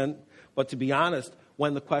statement. But to be honest,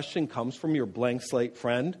 when the question comes from your blank slate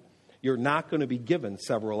friend, you're not going to be given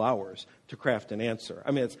several hours to craft an answer.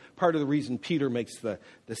 I mean, it's part of the reason Peter makes the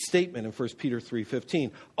statement in 1 Peter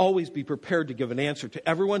 3:15. Always be prepared to give an answer to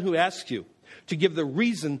everyone who asks you, to give the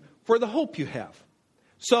reason for the hope you have.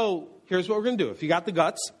 So here's what we're going to do. If you got the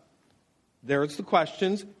guts, there's the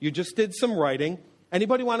questions. You just did some writing.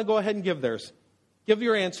 Anybody want to go ahead and give theirs? Give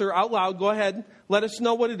your answer out loud. Go ahead. Let us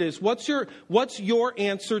know what it is. What's your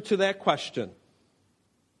answer to that question?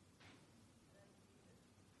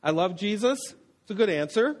 I love Jesus. It's a good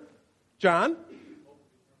answer. John?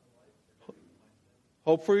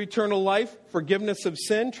 Hope for eternal life. Forgiveness of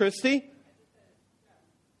sin. Tristy?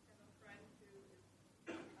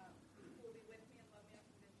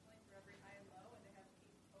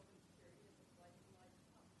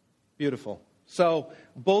 Beautiful. So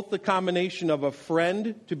both the combination of a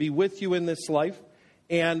friend to be with you in this life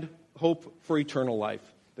and hope for eternal life.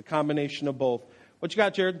 The combination of both. What you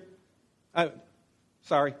got, Jared?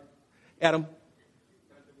 Sorry. Adam?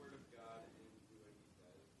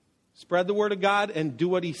 Spread the word of God and do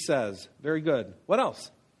what he says. Very good. What else?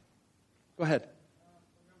 Go ahead.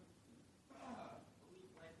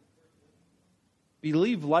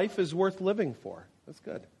 Believe life is worth living for. That's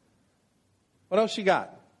good. What else you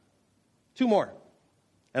got? Two more,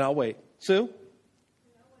 and I'll wait. Sue?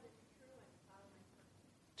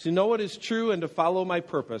 To know what is true and to follow my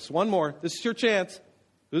purpose. One more. This is your chance.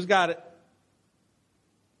 Who's got it?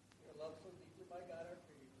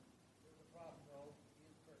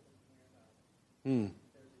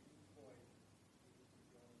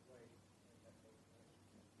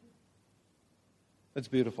 That's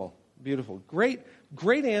beautiful. Beautiful. Great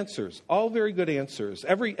answers. All very good answers.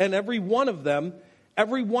 Every one of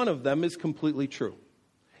them is completely true.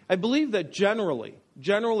 I believe that generally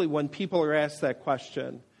when people are asked that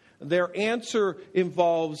question, their answer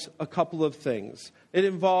involves a couple of things. It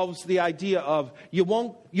involves the idea of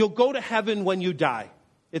you'll go to heaven when you die.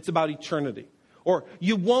 It's about eternity. Or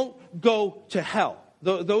you won't go to hell.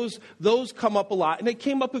 Those come up a lot, and it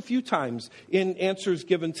came up a few times in answers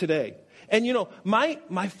given today. And,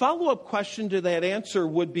 my follow-up question to that answer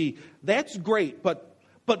would be, that's great, but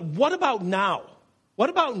what about now? What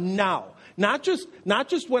about now? Not just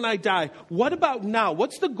when I die. What about now?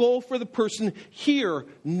 What's the goal for the person here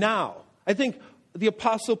now? I think the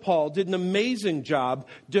Apostle Paul did an amazing job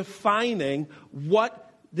defining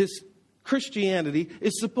what this Christianity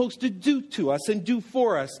is supposed to do to us and do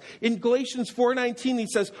for us. In Galatians 4:19, he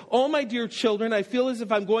says, "Oh, my dear children, I feel as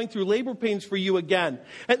if I'm going through labor pains for you again.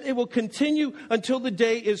 And it will continue until the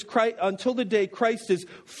day Christ is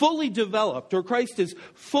fully developed, or Christ is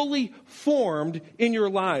fully formed in your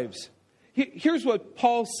lives." Here's what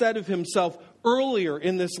Paul said of himself earlier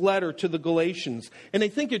in this letter to the Galatians. And I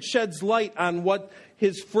think it sheds light on what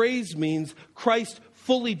his phrase means, Christ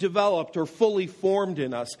fully developed or fully formed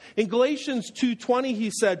in us. In Galatians 2:20, he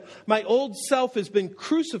said, "My old self has been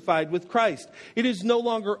crucified with Christ. It is no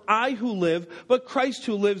longer I who live, but Christ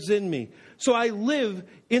who lives in me. So I live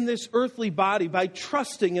in this earthly body by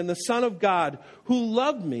trusting in the Son of God who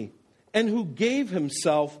loved me and who gave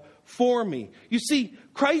himself for me." You see,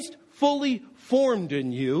 Christ fully formed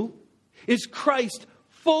in you is Christ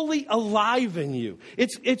fully alive in you.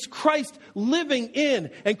 It's Christ living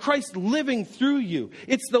in and Christ living through you.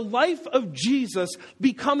 It's the life of Jesus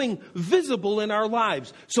becoming visible in our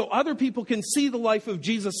lives so other people can see the life of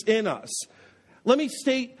Jesus in us. Let me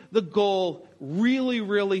state the goal really,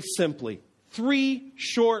 really simply. 3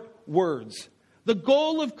 short words. The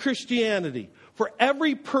goal of Christianity for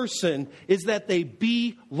every person is that they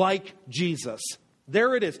be like Jesus.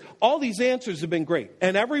 There it is. All these answers have been great,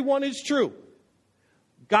 and every one is true.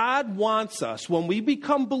 God wants us, when we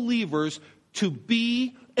become believers, to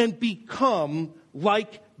be and become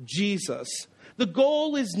like Jesus. The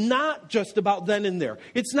goal is not just about then and there.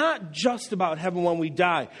 It's not just about heaven when we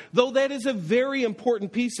die, though that is a very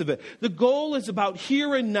important piece of it. The goal is about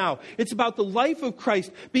here and now. It's about the life of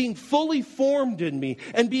Christ being fully formed in me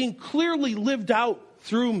and being clearly lived out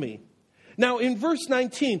through me. Now, in verse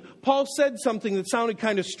 19, Paul said something that sounded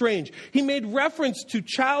kind of strange. He made reference to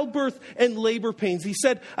childbirth and labor pains. He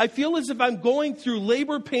said, "I feel as if I'm going through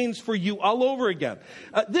labor pains for you all over again."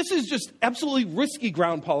 This is just absolutely risky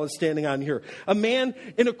ground Paul is standing on here. A man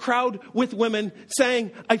in a crowd with women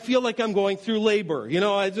saying, "I feel like I'm going through labor."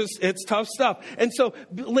 It's tough stuff. And so,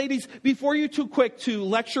 ladies, before you're too quick to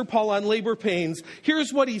lecture Paul on labor pains,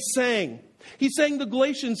 here's what he's saying. He's saying the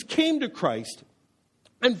Galatians came to Christ,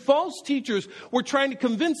 and false teachers were trying to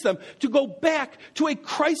convince them to go back to a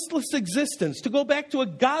Christless existence, to go back to a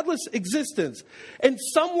godless existence. And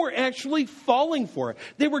some were actually falling for it.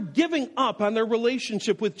 They were giving up on their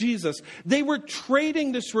relationship with Jesus. They were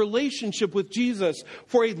trading this relationship with Jesus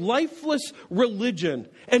for a lifeless religion.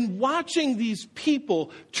 And watching these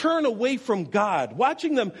people turn away from God,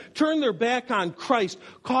 watching them turn their back on Christ,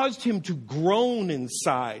 caused him to groan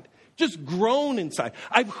inside. Just groan inside.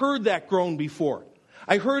 I've heard that groan before.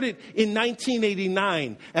 I heard it in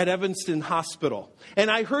 1989 at Evanston Hospital. And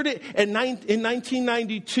I heard it in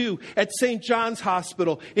 1992 at St. John's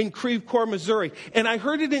Hospital in Creve Coeur, Missouri. And I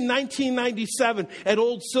heard it in 1997 at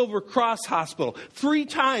Old Silver Cross Hospital. 3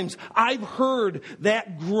 times I've heard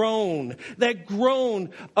that groan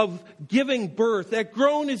of giving birth. That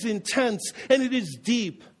groan is intense and it is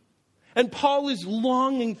deep. And Paul is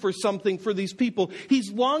longing for something for these people.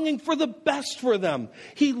 He's longing for the best for them.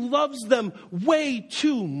 He loves them way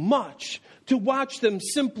too much to watch them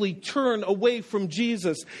simply turn away from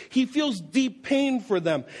Jesus. He feels deep pain for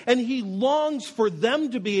them. And he longs for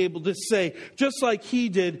them to be able to say, just like he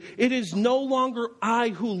did, "It is no longer I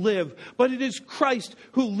who live, but it is Christ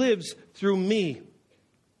who lives through me."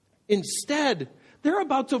 Instead, they're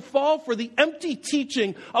about to fall for the empty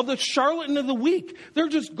teaching of the charlatan of the week. They're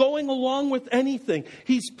just going along with anything.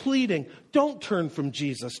 He's pleading, don't turn from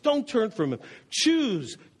Jesus. Don't turn from him.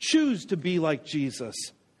 Choose to be like Jesus.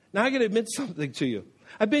 Now I got to admit something to you.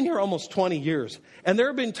 I've been here almost 20 years, and there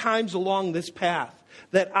have been times along this path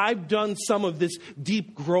that I've done some of this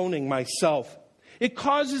deep groaning myself. It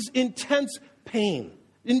causes intense pain.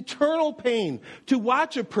 Internal pain to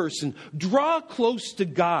watch a person draw close to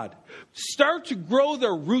God, start to grow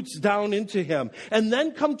their roots down into him, and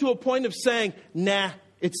then come to a point of saying, "Nah,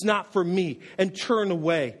 it's not for me," and turn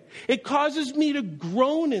away. It causes me to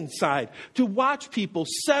groan inside to watch people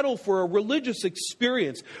settle for a religious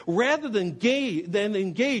experience rather than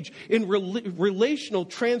engage in relational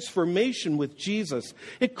transformation with Jesus.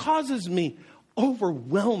 It causes me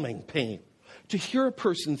overwhelming pain to hear a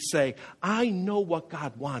person say, "I know what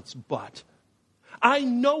God wants, but I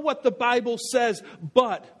know what the Bible says,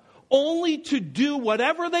 but," only to do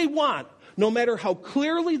whatever they want, no matter how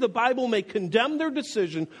clearly the Bible may condemn their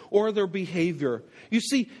decision or their behavior. You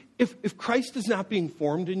see, if Christ is not being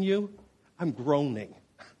formed in you, I'm groaning.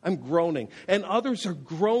 I'm groaning. And others are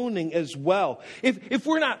groaning as well. If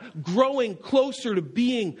we're not growing closer to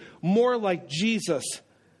being more like Jesus,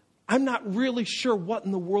 I'm not really sure what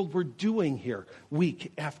in the world we're doing here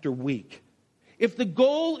week after week. If the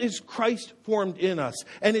goal is Christ formed in us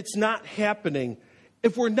and it's not happening,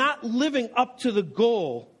 if we're not living up to the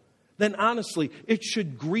goal, then honestly, it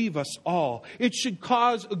should grieve us all. It should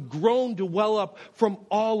cause a groan to well up from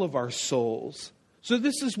all of our souls. So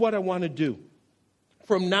this is what I want to do.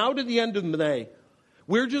 From now to the end of May,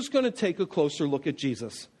 we're just going to take a closer look at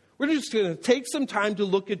Jesus. We're just going to take some time to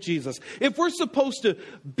look at Jesus. If we're supposed to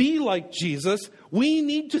be like Jesus, we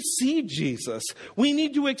need to see Jesus. We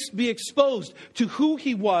need to be exposed to who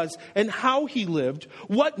he was and how he lived,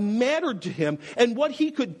 what mattered to him, and what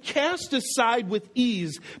he could cast aside with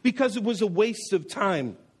ease because it was a waste of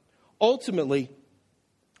time. Ultimately,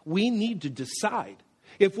 we need to decide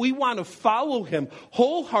if we want to follow him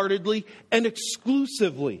wholeheartedly and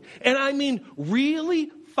exclusively. And I mean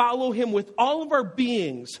really follow him with all of our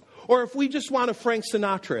beings. Or if we just want to Frank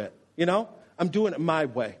Sinatra it, I'm doing it my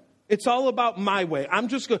way. It's all about my way. I'm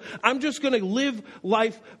just going to live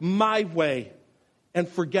life my way and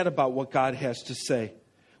forget about what God has to say.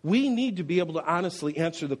 We need to be able to honestly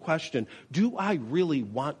answer the question, do I really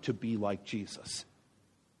want to be like Jesus?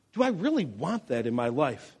 Do I really want that in my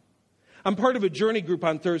life? I'm part of a journey group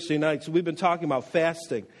on Thursday nights. We've been talking about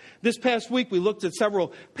fasting. This past week, we looked at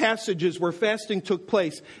several passages where fasting took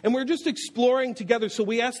place, and we're just exploring together. So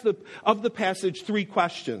we asked of the passage 3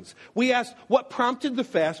 questions. We asked what prompted the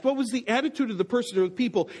fast, what was the attitude of the person or the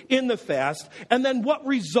people in the fast, and then what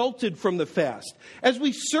resulted from the fast. As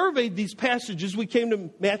we surveyed these passages, we came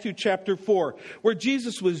to Matthew chapter 4, where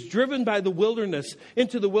Jesus was driven by the wilderness,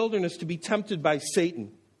 into the wilderness to be tempted by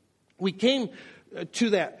Satan. We came to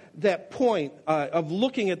that point of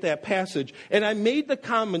looking at that passage, and I made a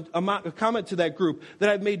comment to that group that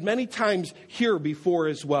I've made many times here before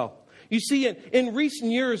as well. You see, in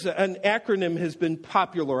recent years, an acronym has been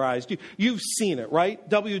popularized. You've seen it, right?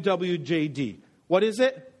 WWJD. What is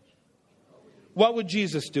it? What would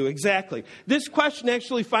Jesus do? Exactly. This question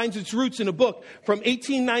actually finds its roots in a book from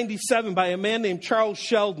 1897 by a man named Charles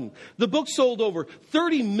Sheldon. The book sold over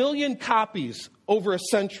 30 million copies over a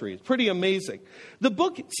century. It's pretty amazing. The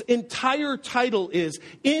book's entire title is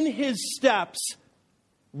In His Steps,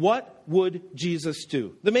 What Would Jesus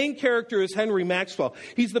Do? The main character is Henry Maxwell.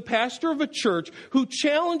 He's the pastor of a church who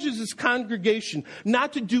challenges his congregation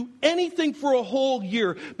not to do anything for a whole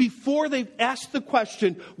year before they've asked the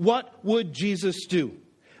question, what would Jesus do?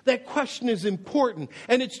 That question is important,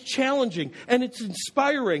 and it's challenging, and it's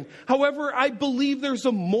inspiring. However, I believe there's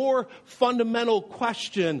a more fundamental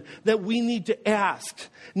question that we need to ask.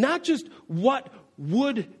 Not just what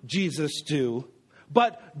would Jesus do,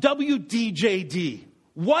 but WDJD.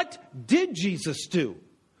 What did Jesus do?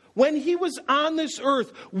 When he was on this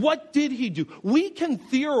earth, what did he do? We can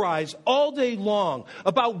theorize all day long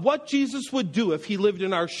about what Jesus would do if he lived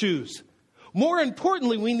in our shoes. More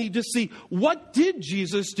importantly, we need to see what did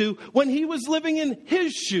Jesus do when he was living in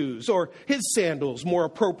his shoes, or his sandals more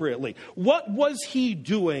appropriately. What was he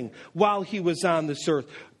doing while he was on this earth?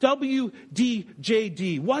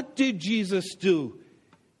 WDJD, what did Jesus do?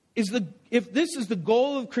 If this is the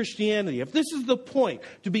goal of Christianity, if this is the point,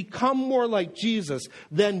 to become more like Jesus,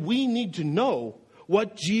 then we need to know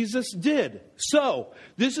what Jesus did. So,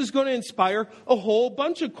 this is going to inspire a whole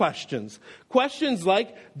bunch of questions. Questions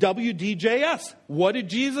like WDJS, what did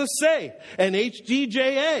Jesus say? And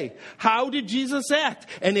HDJA, how did Jesus act?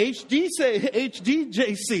 And HDJC,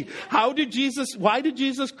 why did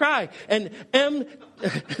Jesus cry? And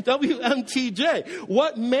WMTJ,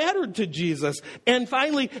 what mattered to Jesus? And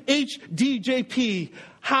finally, HDJP,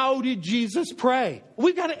 how did Jesus pray?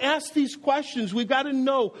 We've got to ask these questions. We've got to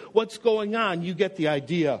know what's going on. You get the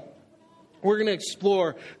idea. We're going to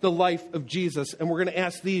explore the life of Jesus, and we're going to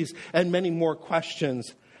ask these and many more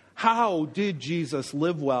questions. How did Jesus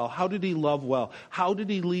live well? How did he love well? How did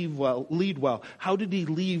he lead well? How did he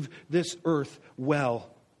leave this earth well?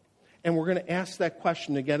 And we're going to ask that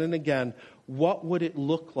question again and again. What would it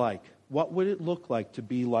look like? What would it look like to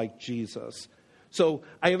be like Jesus? So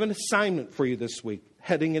I have an assignment for you this week,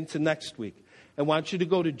 heading into next week. I want you to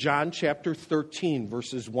go to John chapter 13,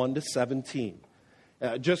 verses 1 to 17.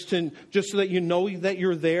 Just so that you know that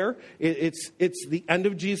you're there, it's the end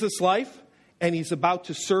of Jesus' life, and he's about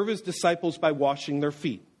to serve his disciples by washing their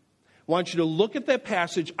feet. I want you to look at that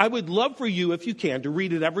passage. I would love for you, if you can, to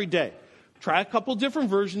read it every day. Try a couple different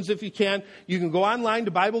versions if you can. You can go online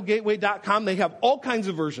to BibleGateway.com. They have all kinds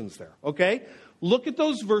of versions there, okay? Look at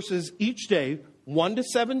those verses each day, 1 to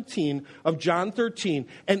 17 of John 13,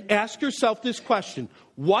 and ask yourself this question.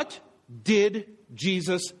 What did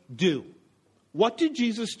Jesus do? What did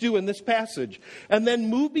Jesus do in this passage? And then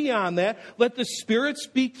move beyond that. Let the Spirit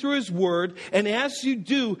speak through His Word. And as you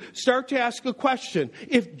do, start to ask a question.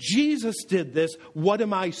 If Jesus did this, what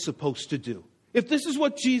am I supposed to do? If this is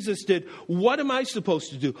what Jesus did, what am I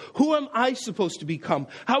supposed to do? Who am I supposed to become?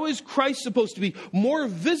 How is Christ supposed to be more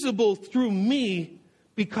visible through me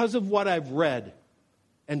because of what I've read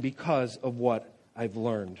and because of what I've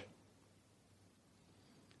learned?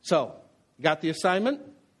 So, you got the assignment?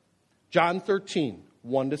 John 13,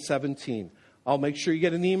 1-17. I'll make sure you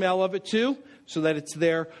get an email of it too, so that it's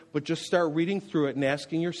there. But just start reading through it and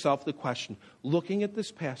asking yourself the question, looking at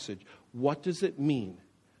this passage, what does it mean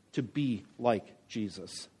to be like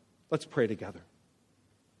Jesus? Let's pray together.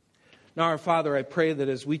 Now, our Father, I pray that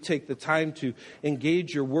as we take the time to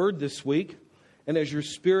engage your word this week, and as your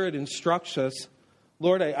Spirit instructs us,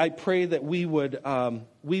 Lord, I pray that we would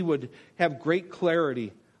have great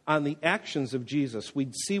clarity on the actions of Jesus.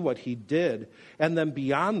 We'd see what He did. And then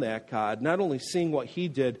beyond that, God, not only seeing what He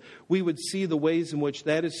did, we would see the ways in which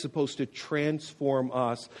that is supposed to transform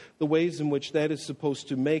us, the ways in which that is supposed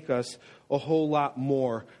to make us a whole lot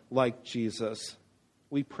more like Jesus.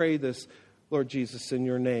 We pray this, Lord Jesus, in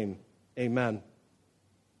your name. Amen.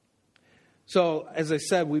 So, as I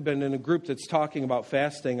said, we've been in a group that's talking about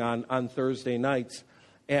fasting on Thursday nights.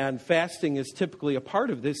 And fasting is typically a part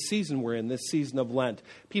of this season we're in, this season of Lent.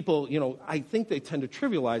 People, I think they tend to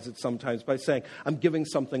trivialize it sometimes by saying, I'm giving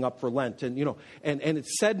something up for Lent. And, and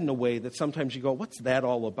it's said in a way that sometimes you go, what's that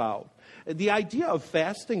all about? The idea of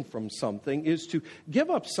fasting from something is to give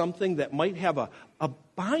up something that might have a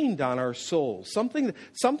bind on our souls, something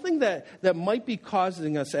that might be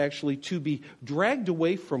causing us actually to be dragged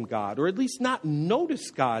away from God, or at least not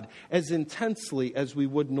notice God as intensely as we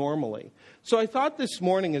would normally. So I thought this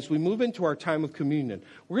morning, as we move into our time of communion,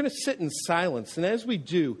 we're going to sit in silence. And as we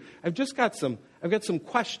do, I've got some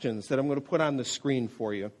questions that I'm going to put on the screen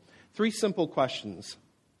for you. 3 simple questions.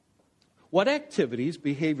 What activities,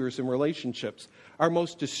 behaviors, and relationships are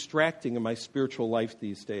most distracting in my spiritual life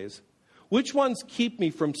these days? Which ones keep me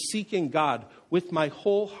from seeking God with my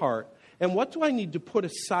whole heart? And what do I need to put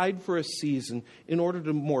aside for a season in order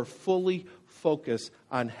to more fully focus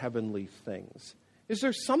on heavenly things? Is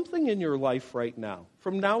there something in your life right now,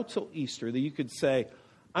 from now till Easter, that you could say,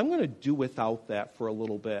 I'm going to do without that for a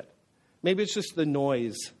little bit? Maybe it's just the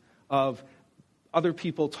noise of other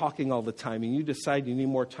people talking all the time, and you decide you need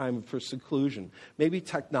more time for seclusion. Maybe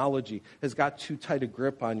technology has got too tight a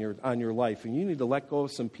grip on your life, and you need to let go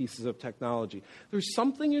of some pieces of technology. There's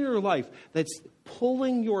something in your life that's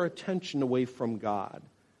pulling your attention away from God.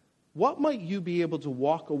 What might you be able to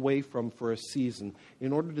walk away from for a season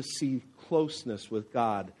in order to see closeness with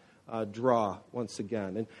God draw once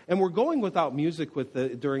again? And we're going without music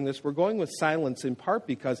during this. We're going with silence in part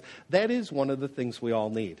because that is one of the things we all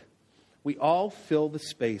need. We all fill the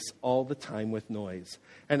space all the time with noise.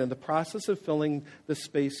 And in the process of filling the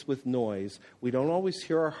space with noise, we don't always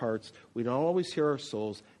hear our hearts, we don't always hear our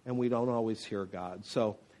souls, and we don't always hear God.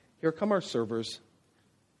 So here come our servers.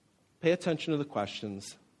 Pay attention to the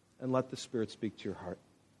questions and let the Spirit speak to your heart.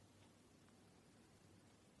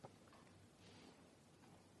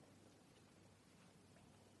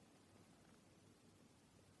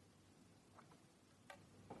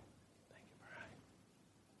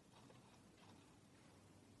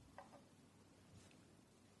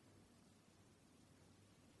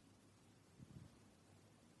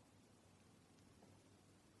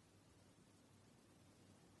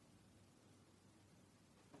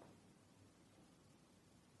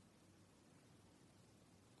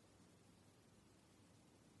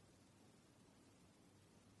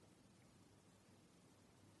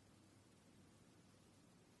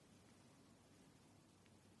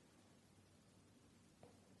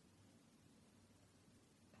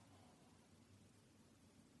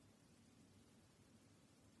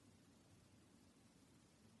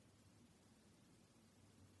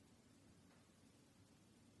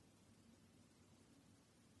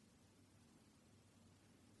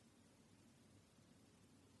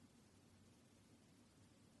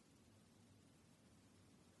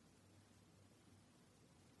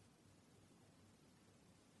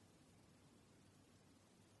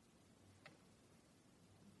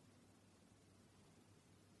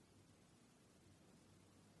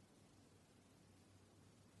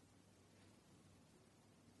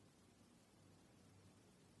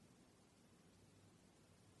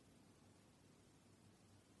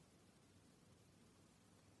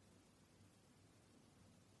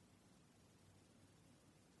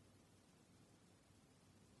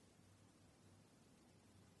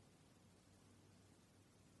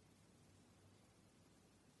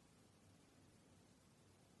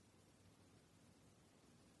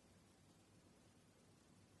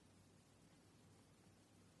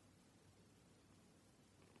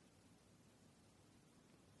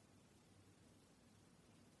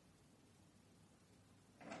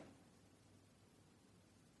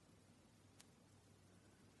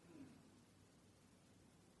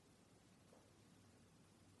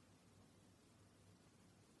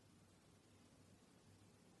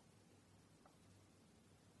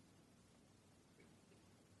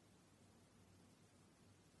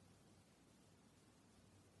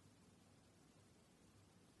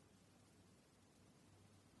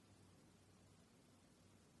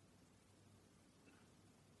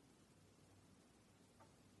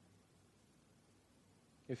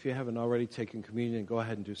 If you haven't already taken communion, go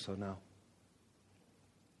ahead and do so now.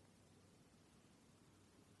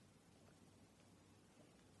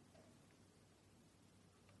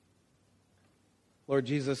 Lord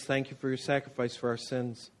Jesus, thank you for your sacrifice for our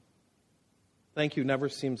sins. Thank you never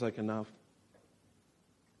seems like enough.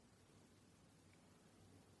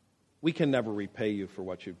 We can never repay you for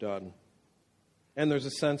what you've done. And there's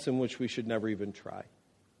a sense in which we should never even try.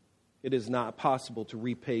 It is not possible to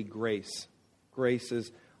repay grace. Grace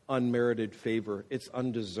is unmerited favor. It's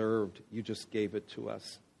undeserved. You just gave it to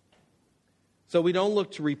us. So we don't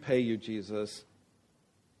look to repay you, Jesus,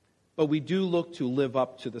 but we do look to live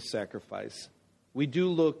up to the sacrifice. We do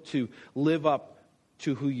look to live up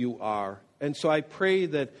to who you are. And so I pray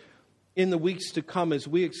that in the weeks to come, as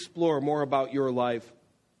we explore more about your life,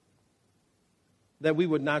 that we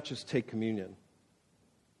would not just take communion,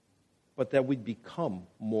 but that we'd become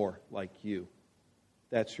more like you.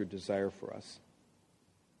 That's your desire for us.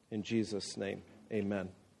 In Jesus' name, amen.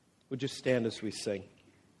 Would you stand as we sing?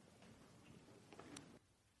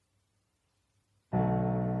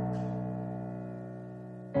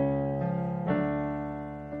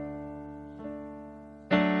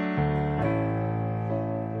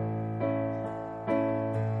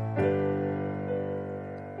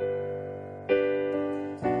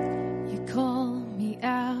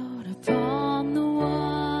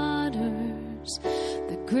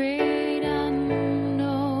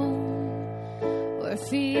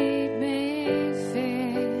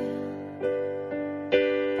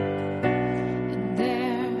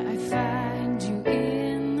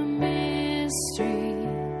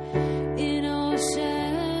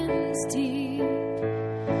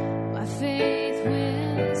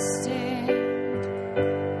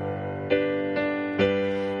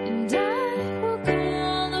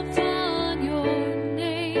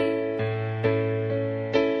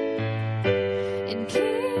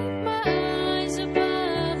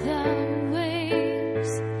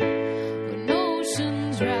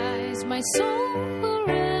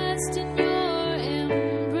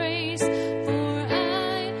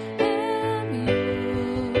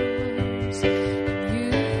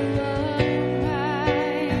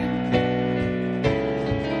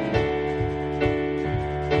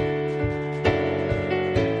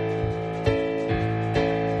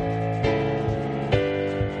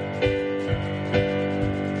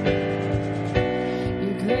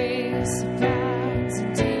 Abounds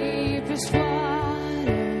in deepest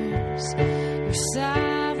waters.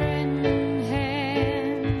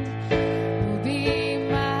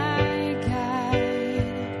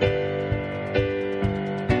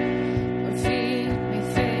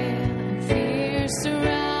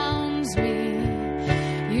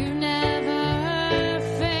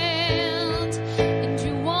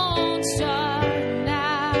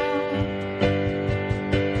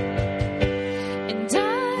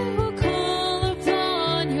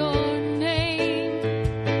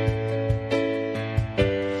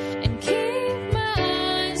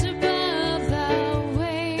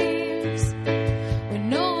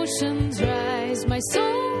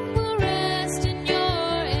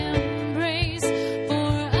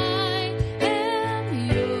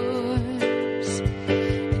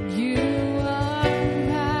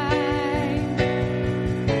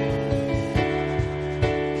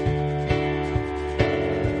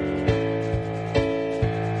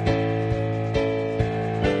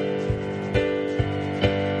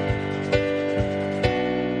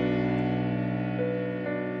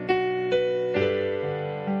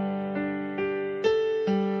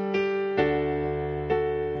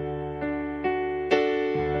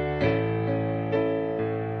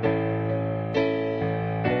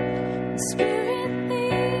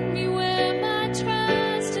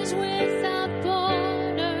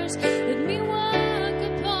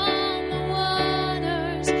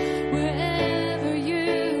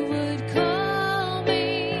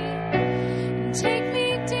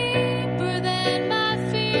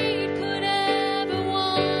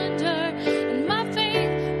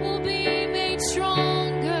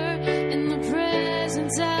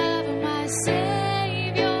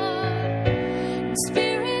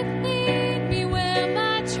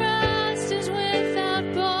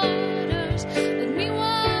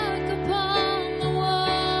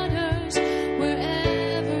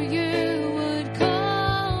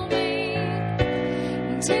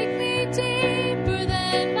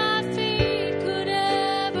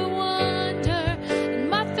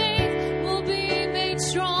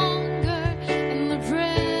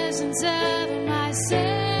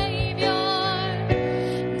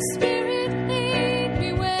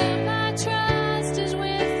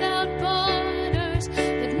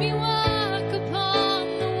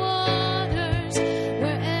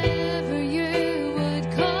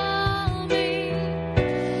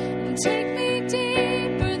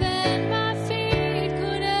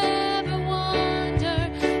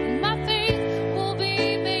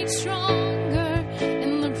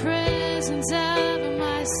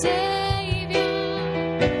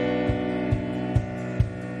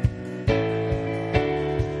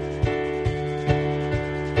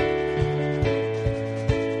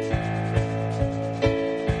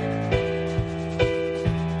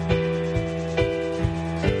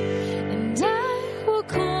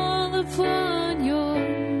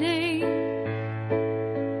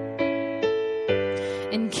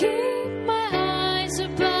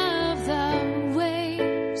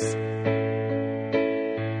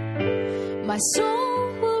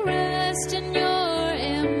 soul will rest in your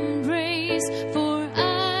embrace, for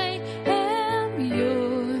I am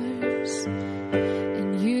yours,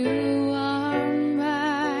 and you are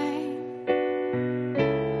mine.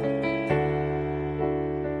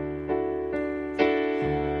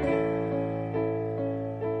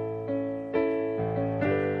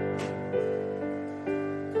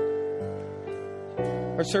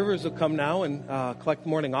 Our servers will come now and collect the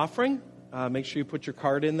morning offering. Make sure you put your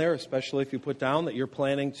card in there, especially if you put down that you're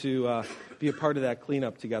planning to be a part of that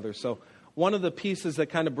cleanup together. So one of the pieces that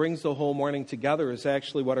kind of brings the whole morning together is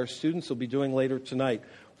actually what our students will be doing later tonight.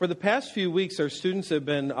 For the past few weeks, our students have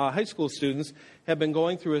been, high school students, have been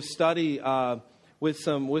going through a study with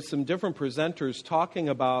some different presenters talking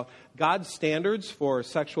about God's standards for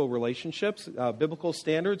sexual relationships, biblical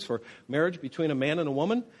standards for marriage between a man and a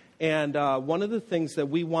woman. And one of the things that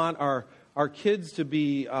we want our kids to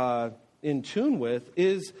be in tune with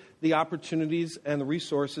is the opportunities and the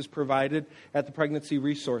resources provided at the Pregnancy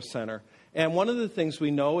Resource Center. And one of the things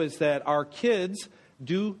we know is that our kids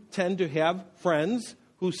do tend to have friends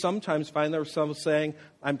who sometimes find themselves saying,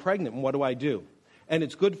 I'm pregnant, and what do I do? And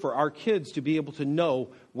it's good for our kids to be able to know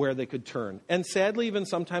where they could turn. And sadly, even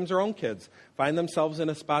sometimes our own kids find themselves in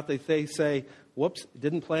a spot that they say, whoops,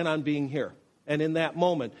 didn't plan on being here. And in that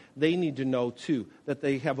moment, they need to know, too, that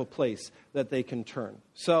they have a place that they can turn.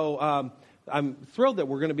 So I'm thrilled that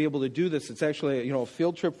we're going to be able to do this. It's actually a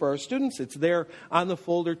field trip for our students. It's there on the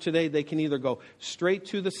folder today. They can either go straight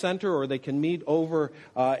to the center or they can meet over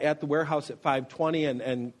at the warehouse at 520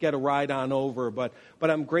 and get a ride on over. But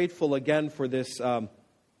I'm grateful again for this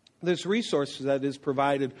resource that is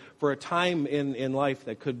provided for a time in life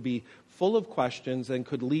that could be full of questions and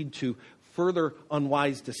could lead to further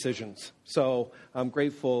unwise decisions. So I'm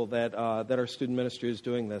grateful that our student ministry is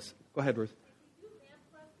doing this. Go ahead, Ruth.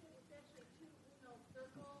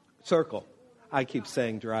 Circle. I keep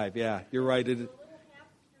saying drive. Yeah, you're right.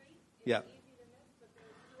 Yeah.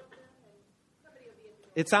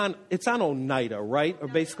 It's on Oneida, right? Or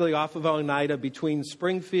basically off of Oneida between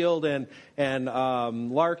Springfield and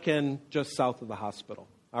Larkin, just south of the hospital.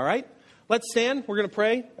 All right? Let's stand. We're going to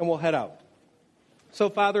pray, and we'll head out. So,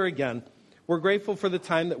 Father, again, we're grateful for the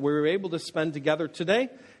time that we were able to spend together today.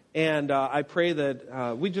 And I pray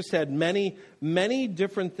that we just had many, many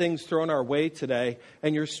different things thrown our way today.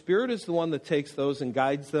 And your Spirit is the one that takes those and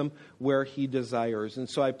guides them where He desires. And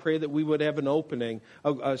so I pray that we would have an opening,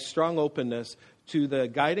 a strong openness to the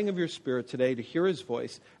guiding of your Spirit today to hear His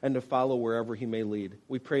voice and to follow wherever He may lead.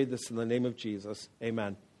 We pray this in the name of Jesus.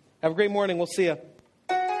 Amen. Have a great morning. We'll see you.